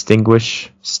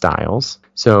distinguish styles.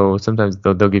 So sometimes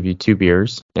they'll give you 2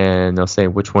 beers and they'll say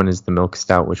which one is the milk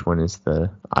stout, which one is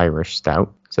the Irish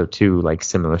stout. So 2 like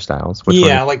similar styles.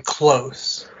 Like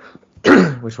close.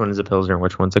 Which one is a Pilsner and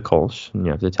which one's a Kolsch, and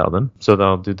you have to tell them. So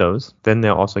they'll do those. Then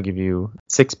they'll also give you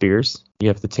 6 beers. You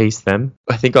have to taste them.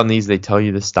 I think on these they tell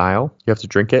you the style. You have to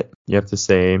drink it. You have to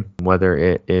say whether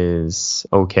it is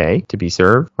okay to be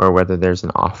served or whether there's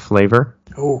an off flavor.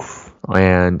 Oof.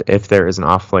 And if there is an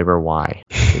off flavor, why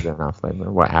is there an off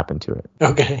flavor? What happened to it?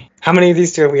 Okay. How many of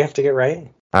these do we have to get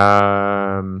right?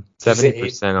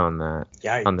 70% on that.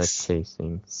 Yikes. On the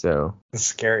tasting. So that's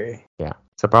scary. Yeah.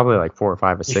 So probably like 4 or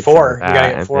 5 or 6. 4. You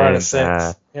gotta get 4 out of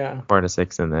 6. Yeah. 4 out of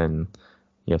 6, and then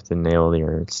you have to nail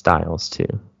your styles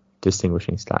too,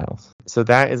 distinguishing styles. So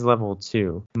that is level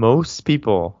 2. Most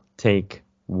people take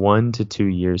 1 to 2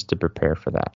 years to prepare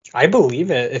for that. I believe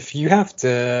it. If you have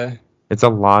to, it's a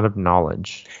lot of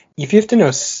knowledge. If you have to know,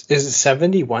 is it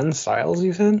 71 styles?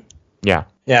 You said. Yeah.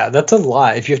 Yeah, that's a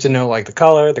lot. If you have to know like the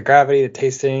color, the gravity, the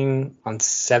tasting on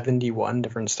 71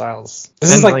 different styles.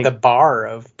 This is like the bar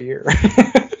of beer.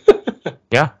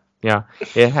 Yeah.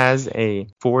 It has a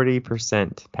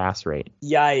 40% pass rate.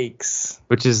 Yikes.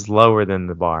 Which is lower than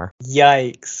the bar.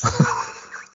 Yikes.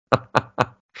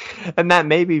 And that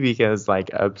may be because like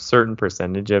a certain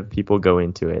percentage of people go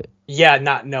into it. Yeah,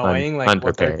 not knowing like unprepared.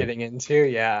 What they're getting into.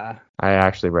 Yeah. I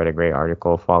actually read a great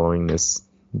article following this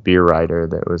beer writer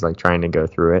that was like trying to go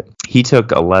through it. He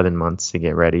took 11 months to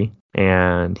get ready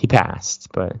and he passed,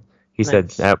 but he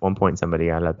said at one point somebody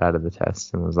got up out of the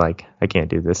test and was like, I can't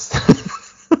do this.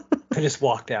 I just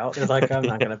walked out. They're like, I'm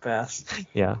not going to pass.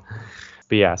 Yeah.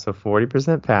 But yeah, so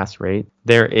 40% pass rate.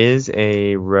 There is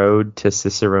a Road to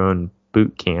Cicerone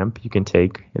boot camp you can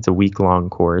take. It's a week-long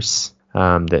course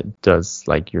that does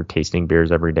like your tasting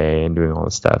beers every day and doing all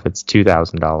this stuff. It's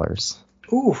 $2,000.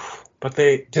 Oof. But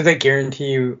do they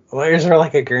guarantee you? Is there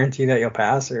like a guarantee that you'll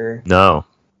pass or? No.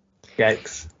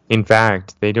 Yikes. In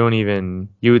fact, they don't even.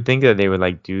 You would think that they would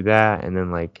like do that, and then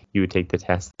like you would take the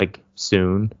test like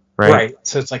soon, right? Right.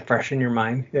 So it's like fresh in your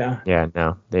mind. Yeah. Yeah.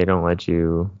 No, they don't let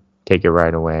you take it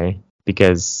right away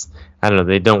because I don't know.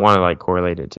 They don't want to like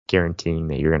correlate it to guaranteeing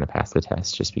that you're gonna pass the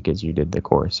test just because you did the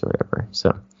course or whatever.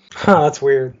 So. Huh, that's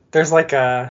weird. There's like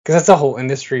because that's a whole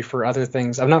industry for other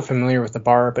things. I'm not familiar with the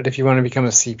bar, but if you want to become a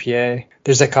CPA,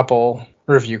 there's a couple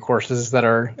review courses that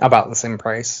are about the same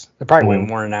price. They're probably way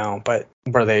more now, but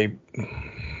where they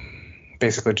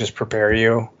basically just prepare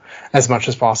you as much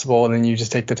as possible, and then you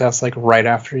just take the test like right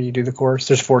after you do the course.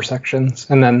 There's 4 sections,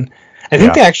 and then I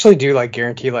think they actually do like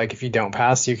guarantee like if you don't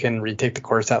pass, you can retake the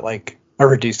course at like a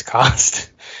reduced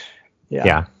cost.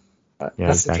 Yeah. That's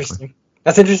exactly. interesting.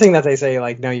 That's interesting that they say,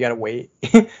 like, no, you got to wait.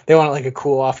 They want, like, a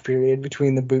cool-off period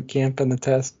between the boot camp and the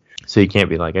test. So you can't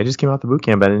be like, I just came out the boot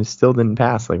camp and it still didn't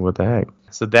pass. Like, what the heck?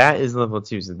 So that is level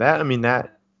 2. So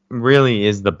that really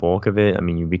is the bulk of it. I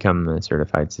mean, you become the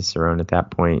certified Cicerone at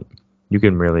that point. You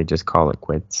can really just call it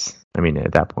quits. I mean,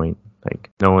 at that point,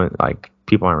 like, no one, like,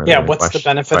 people aren't really. Yeah, what's the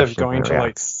benefit of going to,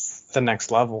 like, the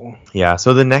next level? Yeah,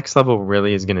 so the next level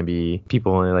really is going to be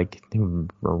people like who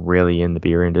are really in the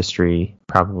beer industry.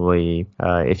 Probably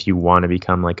if you want to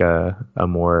become like a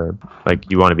more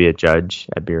like you want to be a judge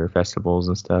at beer festivals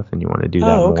and stuff and you want to do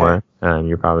that more,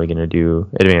 you're probably going to do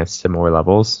advanced to more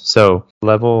levels. So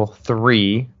level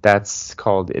 3, that's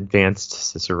called advanced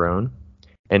Cicerone,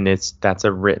 and that's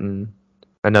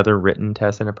another written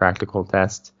test and a practical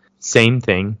test. Same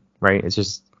thing, right? It's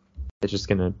just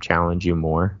going to challenge you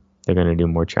more. They're going to do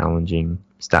more challenging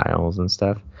styles and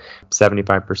stuff.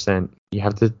 75%, you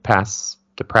have to pass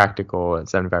the practical at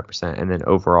 75%, and then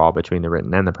overall between the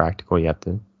written and the practical, you have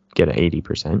to get an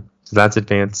 80%. So that's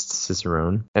advanced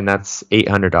Cicerone, and that's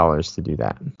 $800 to do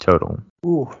that total.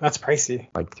 Ooh, that's pricey.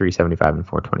 Like $375 and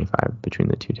 $425 between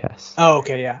the 2 tests. Oh,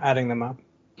 okay, yeah, adding them up.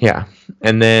 Yeah,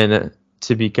 and then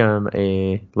to become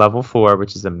a level 4,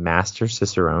 which is a master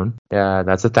Cicerone,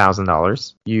 that's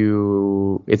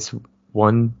 $1,000. It's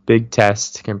one big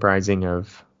test comprising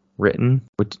of written,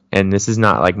 and this is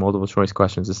not like multiple choice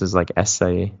questions. This is like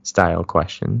essay style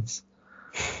questions.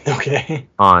 Okay.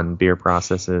 On beer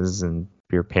processes and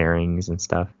beer pairings and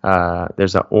stuff.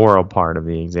 There's an oral part of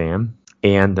the exam,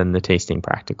 and then the tasting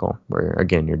practical, where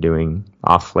again you're doing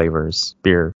off flavors,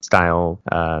 beer style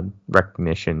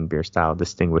recognition, beer style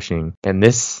distinguishing, and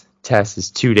this test is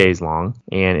 2 days long,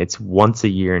 and it's once a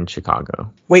year in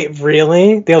Chicago. Wait,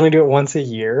 really? They only do it once a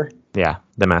year? Yeah,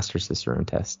 the Master Cicerone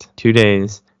test. 2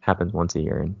 days, happens once a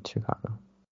year in Chicago.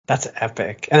 That's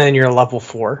epic. And then you're a level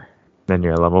 4. Then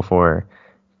you're a level 4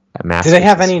 at Master. Do they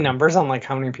have Cicerone. any numbers on like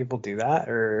how many people do that,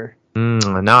 or?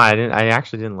 No, I didn't. I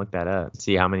actually didn't look that up.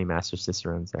 See how many Master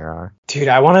Cicerones there are. Dude,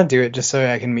 I want to do it just so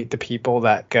I can meet the people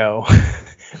that go.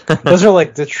 Those are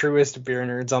like the truest beer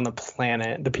nerds on the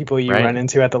planet. The people you run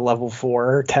into at the level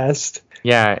 4 test.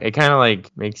 Yeah, it kind of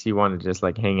like makes you want to just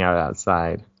like hang out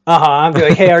outside. I'll be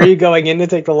like, hey, are you going in to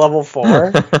take the level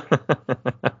 4?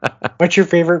 What's your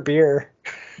favorite beer?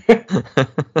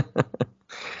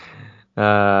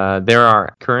 There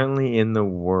are currently in the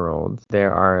world,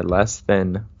 there are less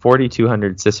than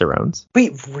 4,200 Cicerones.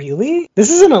 Wait, really?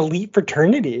 This is an elite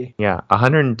fraternity. Yeah,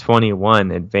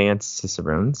 121 advanced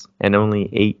Cicerones and only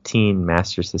 18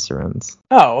 Master Cicerones.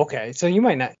 Oh, okay. So you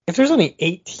might not. If there's only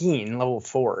 18 level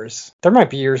 4s, there might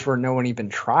be years where no one even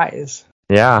tries.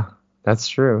 Yeah, that's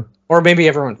true. Or maybe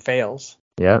everyone fails.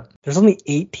 Yep. There's only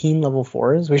 18 level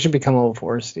 4s. We should become level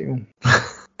 4s, dude.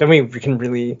 Then we can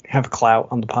really have clout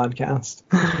on the podcast.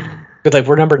 But like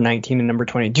we're number 19 and number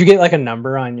 20. Do you get like a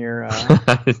number on your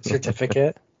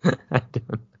certificate? I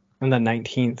don't. I'm the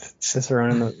 19th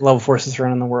Cicerone in the level 4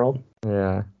 Cicerone in the world.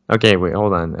 Yeah. Okay, wait,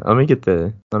 hold on. Let me get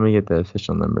the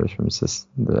official numbers from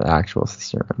the actual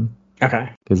Cicerone.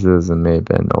 Okay. Because those may have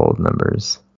been old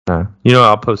numbers.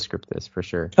 I'll postscript this for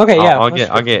sure. Okay, yeah. I'll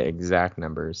get exact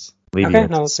numbers. Okay,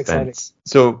 no, that's exciting.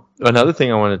 So another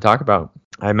thing I want to talk about,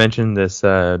 I mentioned this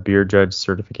beer judge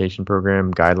certification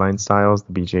program, guideline styles,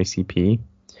 the BJCP.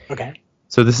 Okay.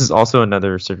 So this is also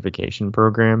another certification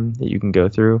program that you can go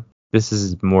through. This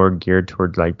is more geared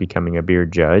towards like becoming a beer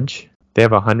judge. They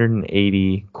have a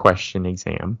 180 question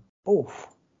exam. Oh.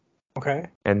 Okay.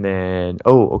 And then,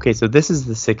 so this is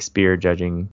the 6 beer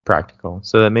judging practical.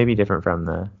 So that may be different from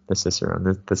the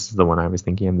Cicerone. This is the one I was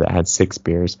thinking of that had 6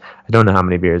 beers. I don't know how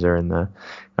many beers are in the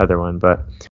other one, but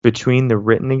between the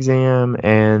written exam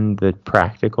and the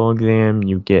practical exam,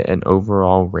 you get an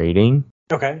overall rating.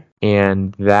 Okay.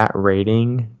 And that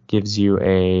rating gives you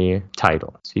a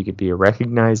title. So you could be a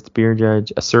recognized beer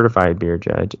judge, a certified beer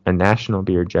judge, a national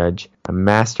beer judge, a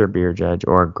master beer judge,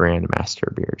 or a grand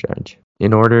master beer judge.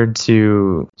 In order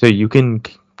so you can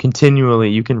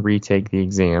retake the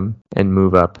exam and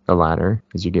move up the ladder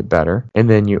as you get better. And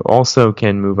then you also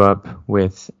can move up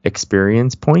with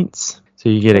experience points. So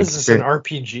you get Is this an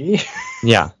RPG?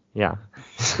 Yeah.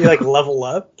 You like level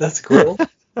up? That's cool.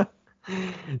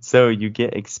 So you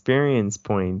get experience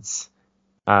points.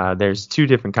 There's 2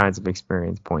 different kinds of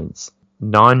experience points: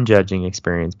 non-judging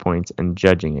experience points and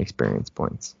judging experience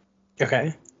points.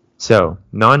 Okay. So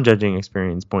non-judging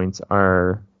experience points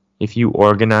are if you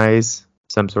organize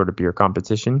some sort of beer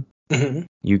competition,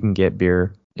 you can get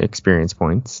beer experience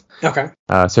points. Okay.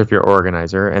 So if you're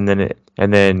organizer, and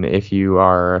then if you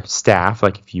are staff,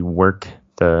 like if you work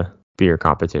the beer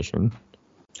competition.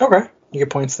 Okay. You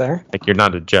get points there. Like you're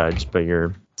not a judge, but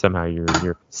you're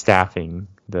staffing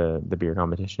the beer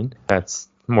competition. That's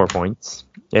more points,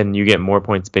 and you get more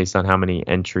points based on how many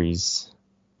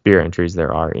beer entries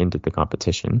there are into the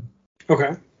competition.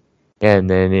 Okay. And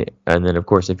then of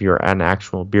course, if you're an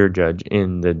actual beer judge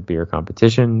in the beer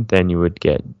competition, then you would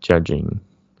get judging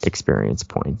experience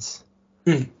points.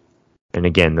 And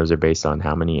again, those are based on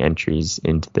how many entries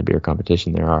into the beer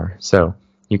competition there are. So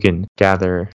you can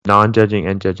gather non-judging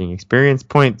and judging experience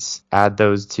points, add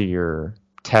those to your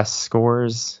test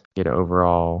scores, get an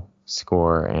overall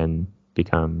score, and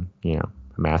become, a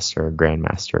master or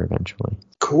grandmaster eventually.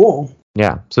 Cool.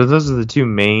 Yeah. So those are the 2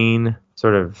 main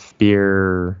sort of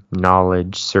beer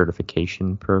knowledge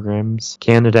certification programs.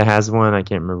 Canada has one. I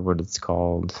can't remember what it's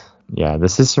called. Yeah, the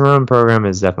Cicerone program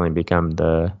has definitely become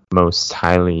the most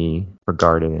highly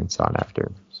regarded and sought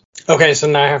after. Okay, so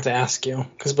now I have to ask you,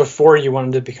 because before you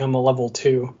wanted to become a level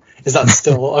 2. Is that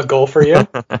still a goal for you?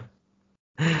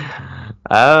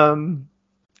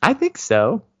 I think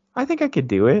so. I think I could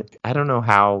do it. I don't know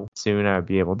how soon I would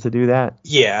be able to do that.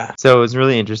 Yeah. So it was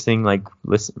really interesting, like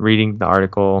reading the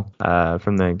article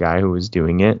from the guy who was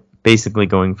doing it. Basically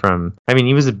going from,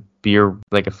 he was a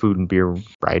food and beer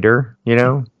writer,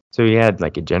 So he had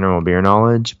like a general beer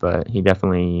knowledge, but he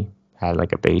definitely had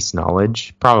like a base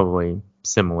knowledge, probably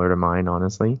similar to mine,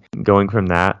 honestly. Going from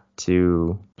that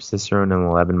to Cicerone in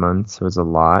 11 months was a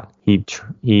lot.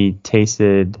 He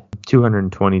tasted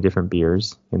 220 different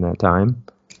beers in that time.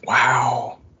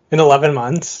 Wow. In 11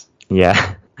 months?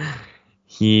 Yeah.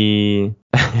 It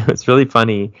was really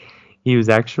funny. He was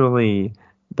actually,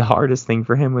 the hardest thing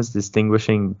for him was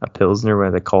distinguishing a Pilsner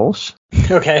with a Kolsch.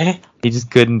 Okay. He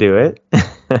just couldn't do it.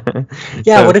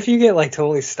 Yeah, what if you get like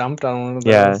totally stumped on one of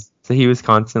those? Yeah, so he was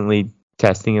constantly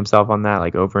testing himself on that,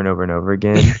 like over and over and over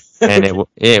again, and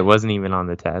it wasn't even on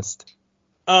the test.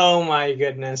 Oh my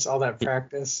goodness, all that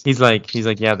practice. He's like,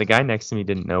 yeah, the guy next to me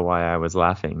didn't know why I was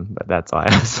laughing, but that's why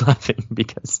I was laughing,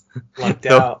 because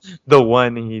the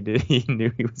one he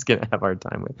knew he was gonna have a hard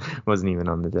time with wasn't even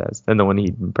on the test, and the one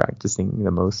he'd been practicing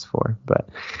the most for. But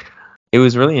it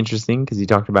was really interesting because he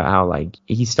talked about how like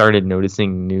he started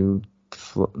noticing new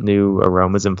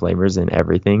aromas and flavors in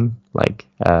everything, like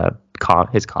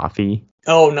his coffee.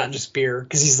 Oh, not just beer,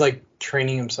 because he's like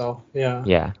training himself.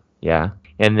 Yeah.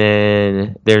 And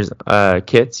then there's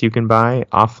kits you can buy,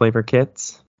 off flavor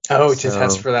kits. Oh, to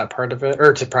test for that part of it,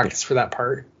 or to practice for that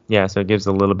part. Yeah, so it gives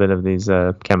a little bit of these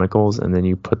chemicals, and then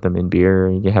you put them in beer.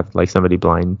 You have like somebody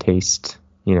blind taste,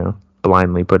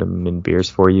 blindly put them in beers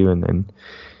for you, and then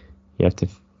you have to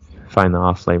find the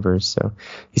off flavors. So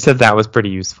he said that was pretty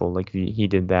useful. Like he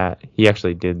did that. He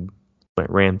actually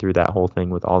ran through that whole thing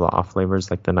with all the off flavors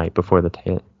like the night before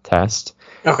the test.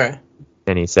 Okay.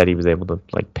 And he said he was able to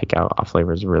like pick out off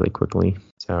flavors really quickly.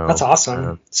 So that's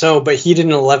awesome. But he did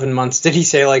in 11 months. Did he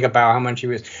say like about how much he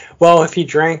was? Well, if he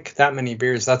drank that many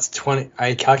beers, that's 20.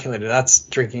 I calculated that's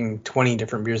drinking 20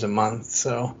 different beers a month.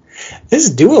 So this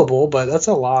is doable, but that's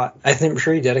a lot. I'm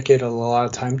sure he dedicated a lot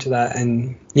of time to that.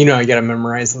 And you got to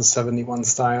memorize the 71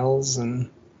 styles and.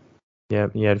 Yeah,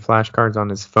 he had flashcards on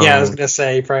his phone. Yeah, I was gonna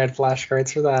say he probably had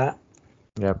flashcards for that.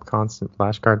 Yep, constant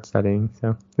flashcard setting.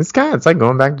 So it's like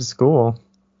going back to school.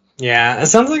 Yeah, it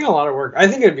sounds like a lot of work. I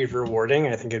think it'd be rewarding.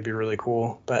 I think it'd be really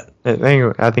cool. But I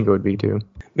think it would be too.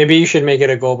 Maybe you should make it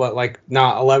a goal, but like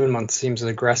not 11 months seems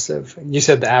aggressive. You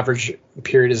said the average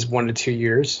period is 1 to 2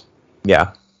 years.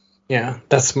 Yeah. Yeah,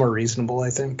 that's more reasonable, I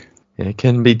think. It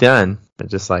can be done, but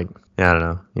just like I don't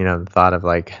know, the thought of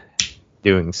like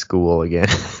doing school again.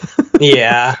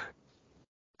 Yeah.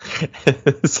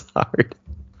 It's hard.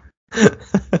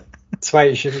 That's why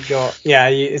you should go. Yeah,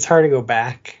 it's hard to go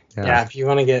back. Yeah, if you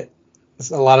want to get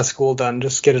a lot of school done,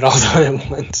 just get it all done at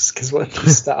once. Because once you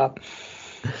stop,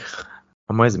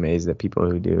 I'm always amazed at people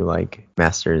who do like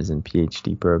masters and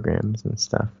PhD programs and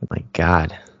stuff. My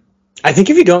God. I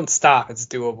think if you don't stop, it's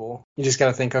doable. You just got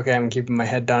to think, okay, I'm keeping my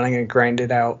head down. I'm gonna grind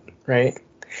it out, right?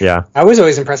 Yeah. I was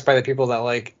always impressed by the people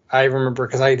that I remember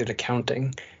because I did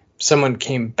accounting. Someone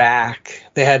came back.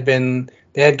 They had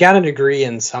got a degree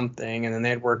in something, and then they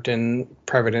had worked in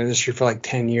private industry for like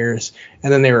 10 years.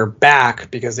 And then they were back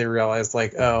because they realized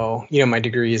my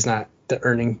degree is not, the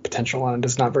earning potential on it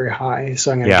is not very high.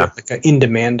 So I'm going to get like an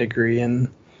in-demand degree.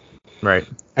 And right.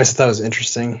 I just thought it was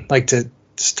interesting, like to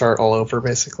start all over,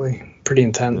 basically. Pretty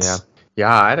intense.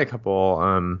 Yeah. I had a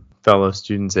couple fellow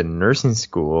students in nursing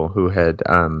school who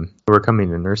were coming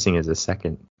to nursing as a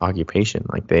second occupation.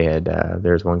 Like they had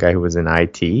there's one guy who was in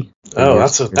IT. Oh,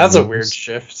 that's a weird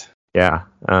shift. Yeah.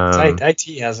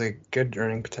 IT has a good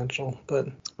earning potential, but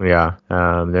yeah.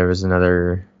 There was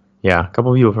a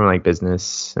couple of people from like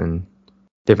business and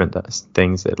different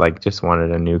things that like just wanted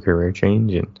a new career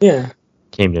change and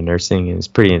came to nursing, and it's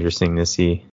pretty interesting to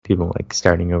see people like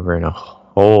starting over in a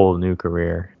whole new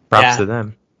career. Props to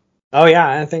them. Oh, yeah,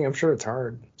 I'm sure it's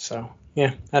hard. So,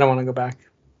 yeah, I don't want to go back.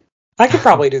 I could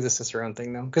probably do the Cicerone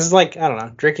thing, though. Because, I don't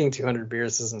know, drinking 200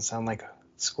 beers doesn't sound like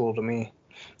school to me.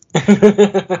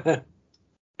 The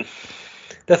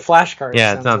flashcard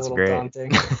sounds a little great.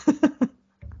 daunting.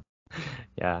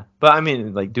 Yeah. But, I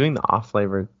mean, like, doing the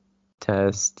off-flavor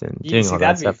test and doing all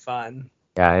that stuff. That'd be fun.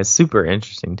 Yeah, it's super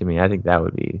interesting to me. I think that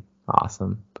would be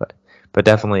awesome. But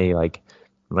definitely, like,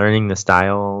 learning the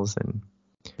styles and...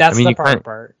 That's the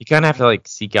part. You kind of have to like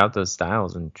seek out those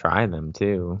styles and try them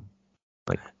too.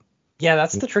 Like, yeah,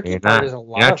 that's the tricky part. Is a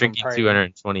lot you're not of drinking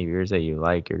 220 beers that you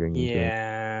like. You're drinking.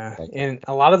 Yeah, and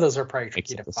a lot of those are probably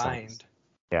tricky to find.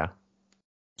 Yeah.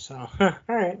 So, all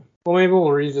right. Well, maybe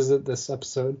we'll revisit this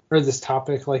episode or this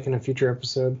topic like in a future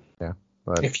episode. Yeah.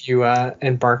 But if you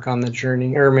embark on the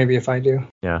journey, or maybe if I do.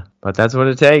 Yeah, but that's what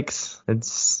it takes.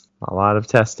 It's a lot of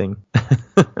testing.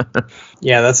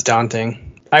 Yeah, that's daunting.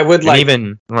 I would like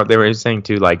even what they were saying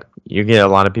too, like you get a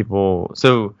lot of people.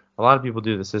 So a lot of people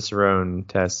do the Cicerone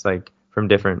test like from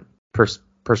different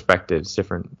perspectives,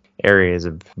 different areas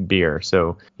of beer.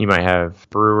 So you might have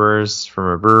brewers from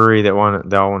a brewery that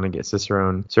all want to get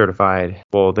Cicerone certified.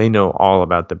 Well, they know all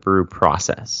about the brew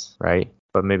process, right?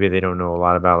 But maybe they don't know a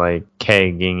lot about like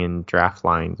kegging and draft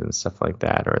lines and stuff like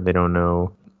that, or they don't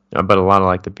know. But a lot of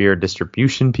like the beer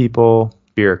distribution people,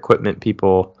 beer equipment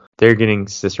people, they're getting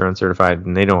Cicerone certified,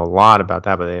 and they know a lot about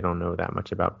that, but they don't know that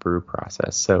much about brew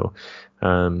process. So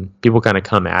people kind of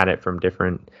come at it from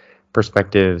different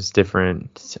perspectives,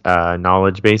 different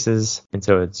knowledge bases, and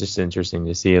so it's just interesting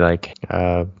to see like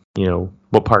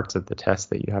what parts of the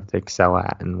test that you have to excel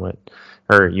at, and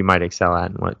or you might excel at,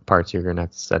 and what parts you're gonna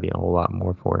have to study a whole lot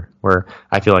more for. Where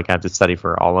I feel like I have to study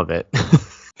for all of it.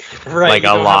 Right, like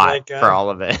a lot for all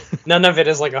of it. None of it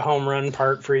is like a home run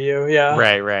part for you. Yeah.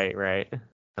 Right.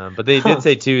 But they did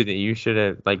say too that you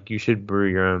should brew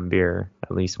your own beer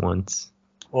at least once.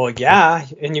 Well, yeah,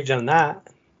 and you've done that.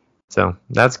 So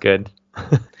that's good.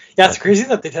 Yeah, it's crazy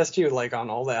that they test you like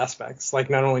on all the aspects. Like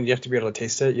not only do you have to be able to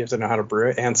taste it, you have to know how to brew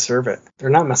it and serve it.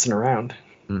 They're not messing around.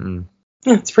 Mm-mm.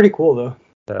 Yeah, it's pretty cool though.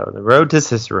 So the road to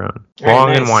Cicerone, right, long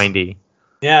nice. and windy.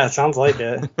 Yeah, it sounds like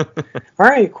it. All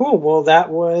right, cool. Well, that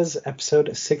was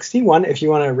episode 61. If you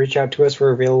want to reach out to us,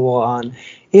 we're available on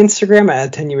Instagram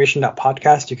at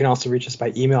attenuation.podcast. You can also reach us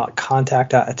by email at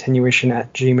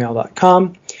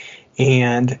contact@attenuation@gmail.com.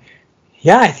 And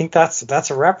yeah, I think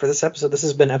that's a wrap for this episode. This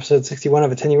has been episode 61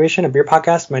 of Attenuation, a beer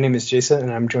podcast. My name is Jason,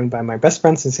 and I'm joined by my best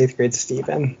friend since 8th grade,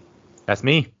 Steven. That's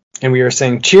me. And we are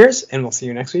saying cheers, and we'll see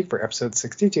you next week for episode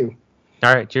 62.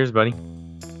 All right, cheers, buddy.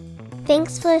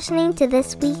 Thanks for listening to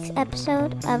this week's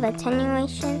episode of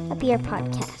Attenuation, a beer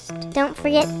podcast. Don't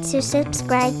forget to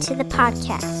subscribe to the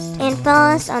podcast and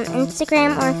follow us on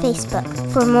Instagram or Facebook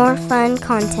for more fun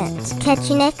content. Catch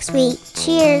you next week.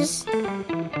 Cheers!